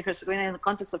of Bosnia and Herzegovina in the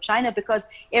context of China, because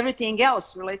everything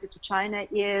else related to China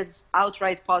is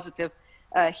outright positive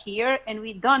here, and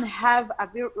we don't have a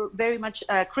very much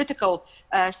critical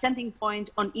standing point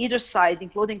on either side,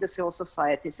 including the civil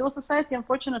society. Civil society,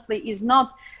 unfortunately, is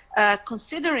not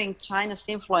considering China's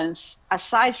influence,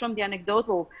 aside from the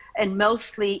anecdotal and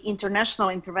mostly international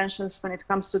interventions when it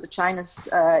comes to the China's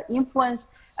influence.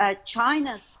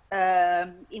 China's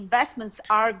investments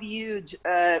are viewed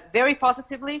very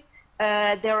positively.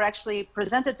 They're actually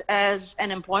presented as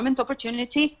an employment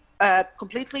opportunity,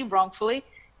 completely wrongfully.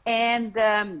 And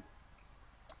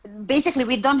basically,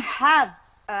 we don't have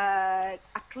a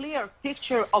clear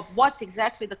picture of what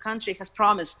exactly the country has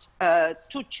promised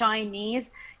to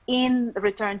Chinese in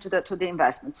return to the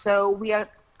investment. So we are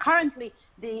currently,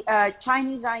 the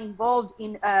Chinese are involved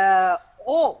in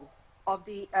all of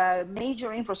the major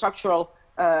infrastructural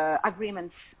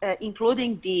agreements,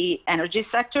 including the energy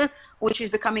sector, which is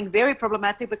becoming very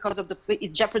problematic because of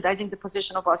it's jeopardizing the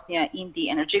position of Bosnia in the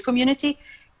energy community.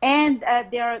 And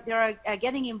they are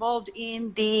getting involved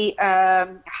in the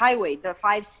highway, the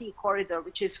 5C corridor,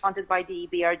 which is funded by the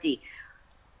BRD.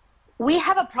 We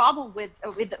have a problem with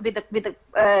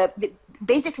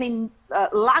basically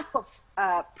lack of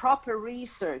proper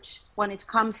research when it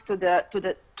comes to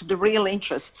the real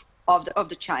interests of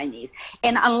the Chinese.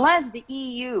 And unless the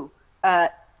EU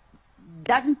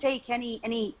doesn't take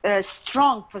any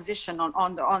strong position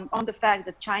on the fact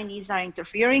that Chinese are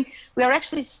interfering, we are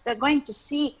actually going to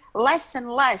see less and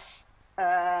less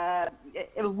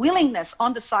willingness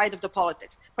on the side of the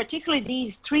politics, particularly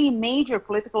these three major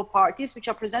political parties, which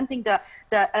are presenting the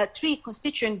three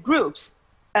constituent groups,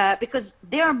 because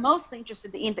they are mostly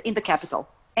interested in the capital,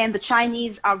 and the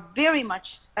Chinese are very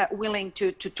much willing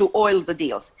to oil the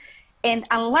deals. And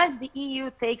unless the EU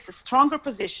takes a stronger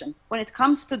position when it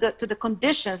comes to the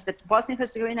conditions that Bosnia and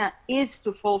Herzegovina is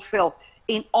to fulfill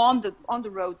on the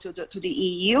road to the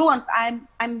EU, and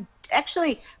I'm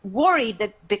actually worried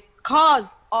that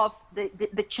because of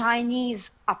the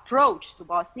Chinese approach to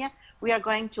Bosnia, we are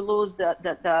going to lose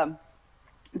the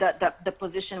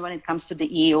position when it comes to the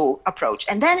EU approach,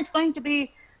 and then it's going to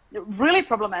be really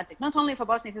problematic, not only for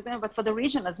Bosnia and Herzegovina but for the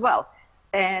region as well.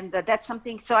 And that's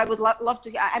something. So I would love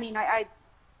to. I mean, I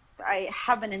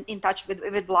have been in touch with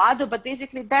Vlado, but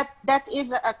basically that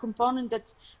is a component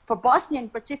that for Bosnia in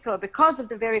particular, because of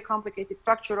the very complicated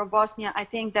structure of Bosnia, I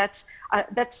think that's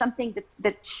something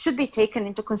that should be taken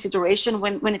into consideration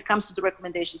when it comes to the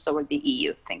recommendations toward the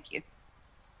EU. Thank you.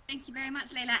 Thank you very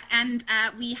much, Leila. And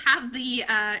we have the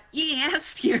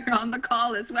EAS here on the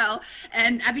call as well.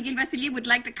 And Abigail Vasiliev would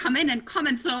like to come in and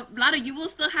comment. So, Vlado, you will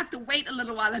still have to wait a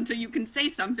little while until you can say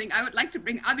something. I would like to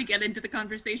bring Abigail into the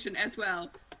conversation as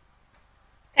well.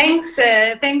 Thanks,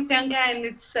 Janka, and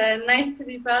it's nice to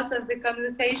be part of the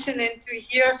conversation and to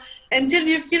hear until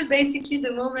you feel basically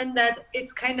the moment that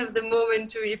it's kind of the moment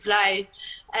to reply.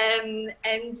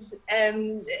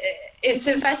 It's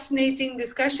a fascinating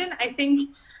discussion. I think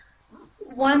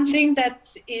one thing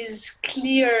that is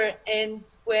clear and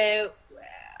where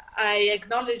I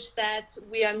acknowledge that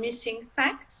we are missing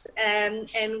facts and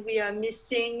we are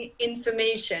missing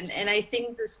information. And I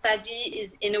think the study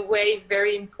is in a way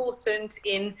very important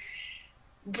in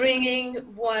bringing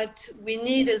what we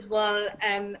need as well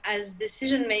as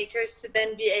decision makers to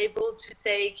then be able to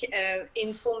take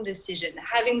informed decision.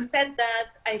 Having said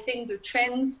that, I think the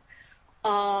trends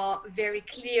are very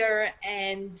clear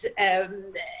and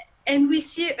we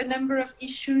see a number of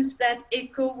issues that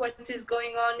echo what is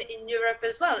going on in Europe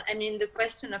as well. I mean, the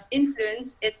question of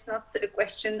influence, it's not a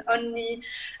question only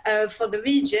for the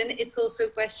region, it's also a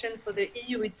question for the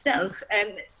EU itself.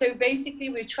 So basically,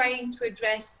 we're trying to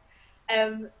address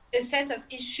a set of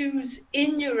issues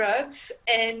in Europe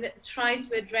and try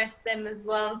to address them as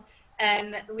well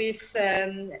with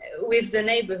the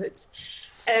neighborhood.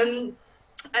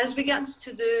 As regards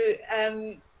to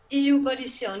the EU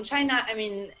policy on China, I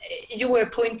mean, you were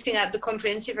pointing at the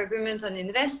comprehensive agreement on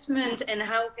investment and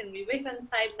how can we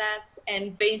reconcile that?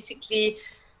 And basically,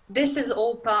 this is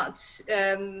all part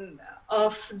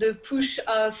of the push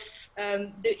of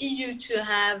the EU to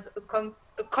have a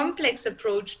complex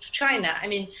approach to China. I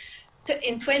mean,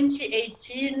 in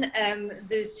 2018,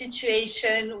 the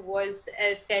situation was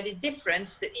fairly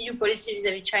different. The EU policy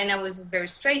vis-à-vis China was very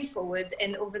straightforward.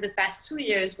 And over the past 2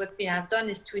 years, what we have done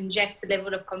is to inject a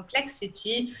level of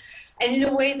complexity. And in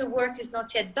a way, the work is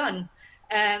not yet done.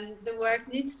 The work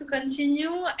needs to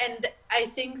continue. And I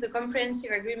think the comprehensive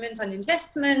agreement on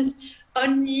investment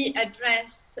only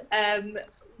address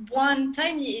one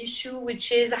tiny issue,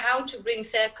 which is how to bring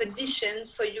fair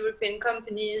conditions for European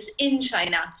companies in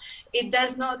China. It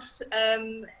does not,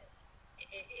 the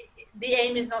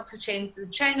aim is not to change the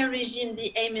China regime.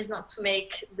 The aim is not to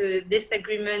make this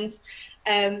agreement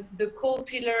the core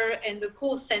pillar and the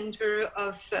core center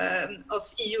of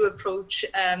EU approach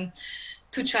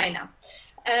to China.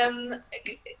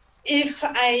 If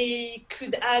I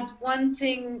could add one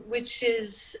thing, which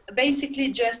is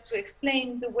basically just to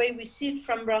explain the way we see it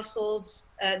from Brussels,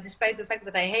 despite the fact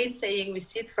that I hate saying we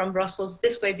see it from Brussels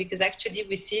this way, because actually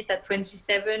we see it at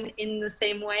 27 in the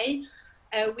same way.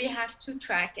 We have two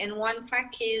tracks, and one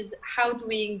track is how do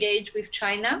we engage with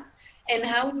China, and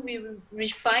how do we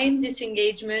refine this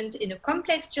engagement in a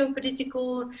complex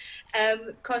geopolitical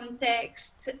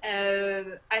context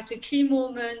at a key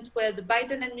moment where the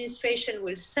Biden administration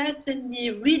will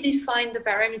certainly redefine the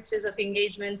parameters of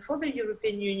engagement for the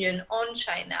European Union on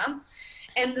China.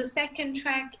 And the second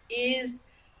track is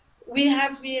we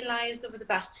have realized over the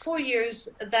past 4 years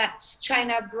that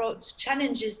China brought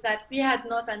challenges that we had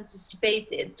not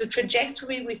anticipated. The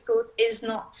trajectory we thought is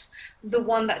not the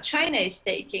one that China is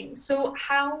taking. So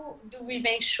how do we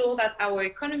make sure that our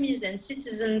economies and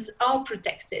citizens are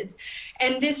protected?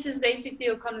 And this is basically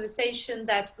a conversation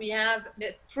that we have,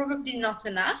 but probably not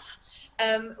enough,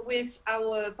 with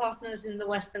our partners in the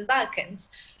Western Balkans.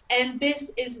 And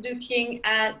this is looking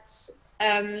at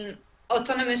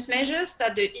autonomous measures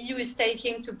that the EU is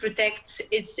taking to protect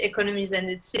its economies and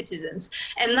its citizens.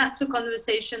 And that's a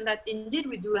conversation that indeed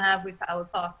we do have with our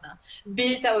partner,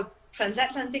 be it our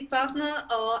transatlantic partner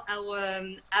or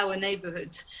our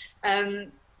neighborhood.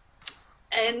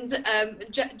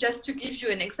 Just to give you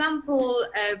an example,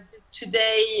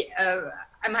 today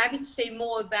I'm happy to say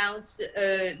more about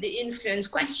the influence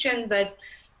question, but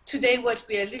today what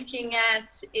we are looking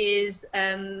at is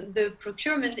the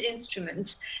procurement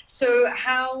instrument. So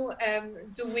how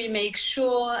do we make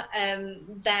sure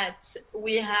that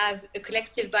we have a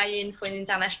collective buy-in for an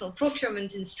international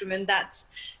procurement instrument? That's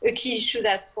a key issue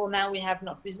that for now we have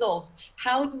not resolved.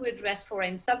 How do we address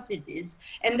foreign subsidies?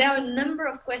 And there are a number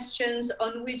of questions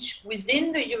on which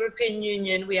within the European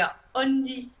Union we are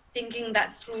only thinking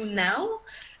that through now,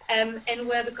 and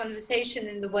where the conversation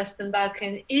in the Western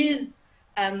Balkans is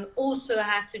also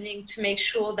happening to make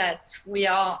sure that we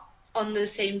are on the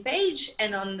same page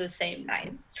and on the same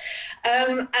line.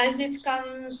 As it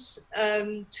comes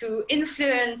to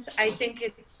influence, I think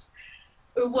it's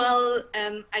a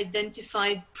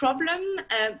well-identified problem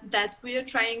that we are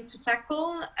trying to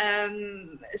tackle.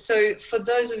 So for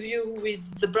those of you with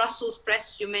the Brussels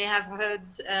press, you may have heard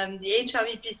the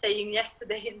HRVP saying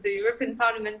yesterday in the European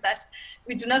Parliament that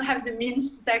we do not have the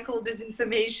means to tackle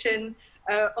disinformation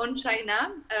on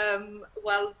China.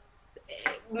 Well,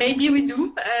 maybe we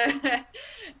do.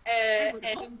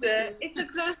 It's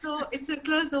a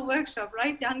closed door workshop,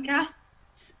 right, Janka?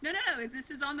 No,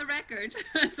 this is on the record.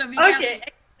 So okay.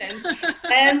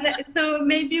 So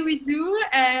maybe we do,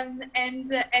 and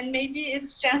maybe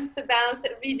it's just about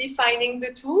redefining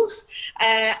the tools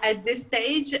at this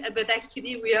stage, but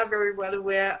actually we are very well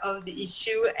aware of the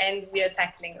issue and we are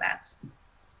tackling that.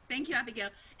 Thank you, Abigail.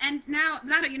 And now,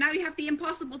 Vlado, now you have the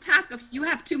impossible task of, you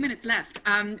have 2 minutes left.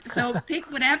 So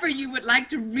pick whatever you would like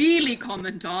to really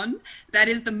comment on. That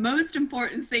is the most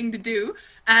important thing to do.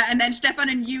 And then Stefan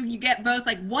and you get both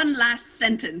like one last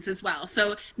sentence as well.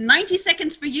 So 90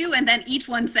 seconds for you and then each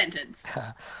one sentence.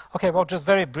 Okay, well, just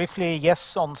very briefly,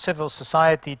 yes, on civil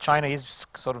society, China is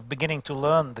sort of beginning to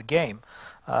learn the game.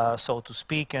 So to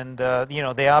speak, and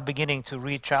they are beginning to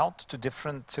reach out to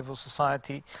different civil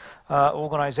society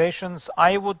organizations.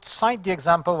 I would cite the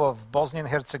example of Bosnia and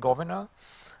Herzegovina,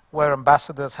 where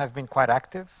ambassadors have been quite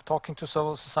active talking to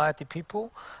civil society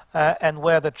people, and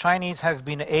where the Chinese have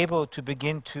been able to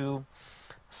begin to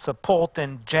support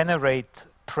and generate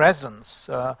presence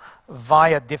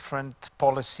via different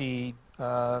policy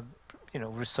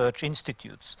research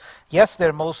institutes. Yes,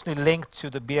 they're mostly linked to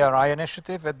the BRI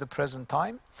initiative at the present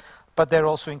time, but they're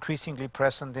also increasingly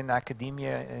present in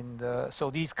academia, and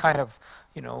so these kind of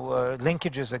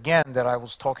linkages again that I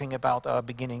was talking about are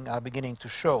beginning to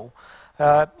show.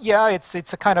 Yeah, it's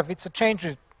a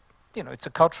change. It's a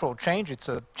cultural change. It's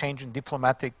a change in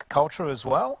diplomatic culture as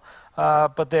well.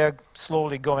 But they're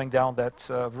slowly going down that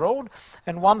road.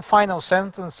 And one final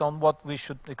sentence on what we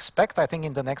should expect, I think,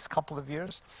 in the next couple of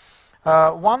years.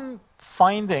 One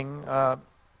finding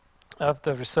of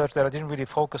the research that I didn't really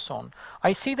focus on,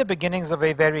 I see the beginnings of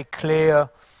a very clear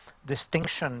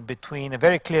distinction between, a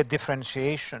very clear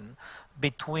differentiation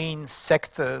between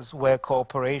sectors where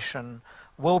cooperation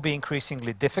will be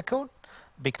increasingly difficult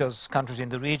because countries in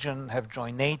the region have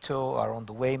joined NATO, are on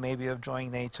the way maybe of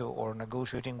joining NATO or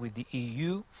negotiating with the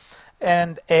EU,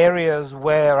 and areas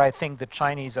where I think the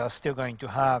Chinese are still going to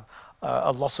have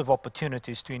a loss of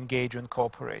opportunities to engage and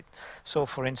cooperate. So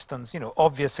for instance,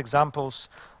 obvious examples,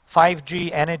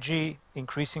 5G, energy,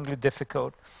 increasingly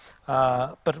difficult.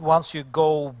 But once you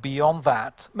go beyond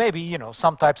that, maybe,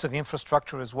 some types of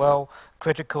infrastructure as well,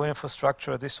 critical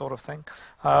infrastructure, this sort of thing.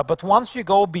 But once you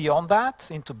go beyond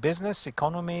that into business,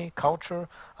 economy, culture,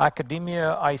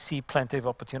 academia, I see plenty of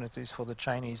opportunities for the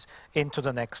Chinese into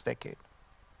the next decade.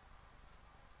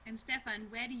 And Stefan,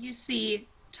 where do you see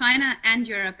China and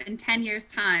Europe in 10 years'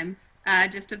 time?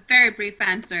 Just a very brief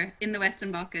answer in the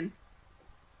Western Balkans.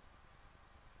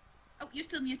 Oh, you're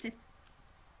still muted.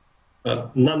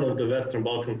 None of the Western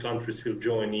Balkan countries will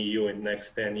join EU in the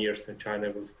next 10 years, and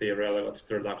China will stay a relevant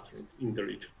third actor in the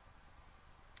region.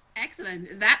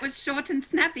 Excellent. That was short and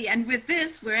snappy. And with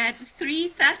this, we're at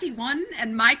 3:31,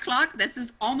 and my clock, this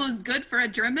is almost good for a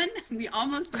German. We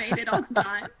almost made it on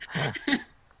time.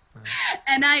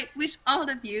 And I wish all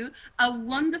of you a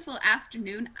wonderful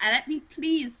afternoon. Let me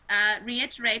please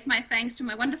reiterate my thanks to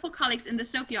my wonderful colleagues in the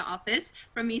Sofia office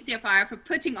from ECFR for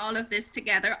putting all of this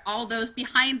together, all those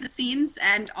behind the scenes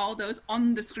and all those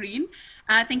on the screen.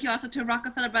 Thank you also to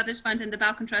Rockefeller Brothers Fund and the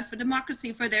Balkan Trust for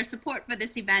Democracy for their support for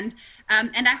this event.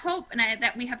 And I hope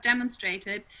that we have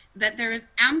demonstrated that there is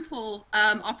ample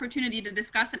opportunity to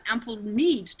discuss and ample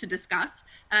need to discuss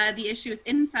the issues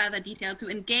in further detail, to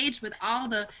engage with all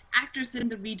the actors in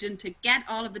the region, to get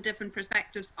all of the different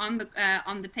perspectives on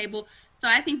the table. So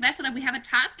I think, Vessela, we have a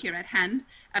task here at hand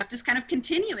of just kind of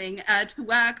continuing to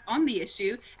work on the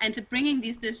issue and to bringing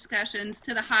these discussions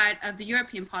to the heart of the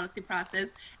European policy process,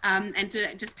 and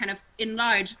to just kind of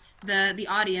enlarge the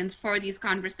audience for these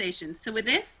conversations. So with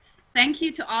this, thank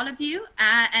you to all of you,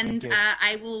 and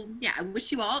I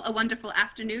wish you all a wonderful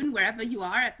afternoon wherever you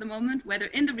are at the moment, whether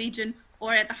in the region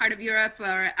or at the heart of Europe,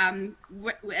 or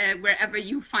wherever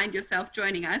you find yourself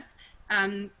joining us.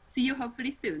 See you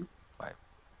hopefully soon.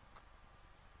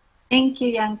 Thank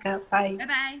you, Janka. Bye.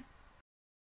 Bye-bye.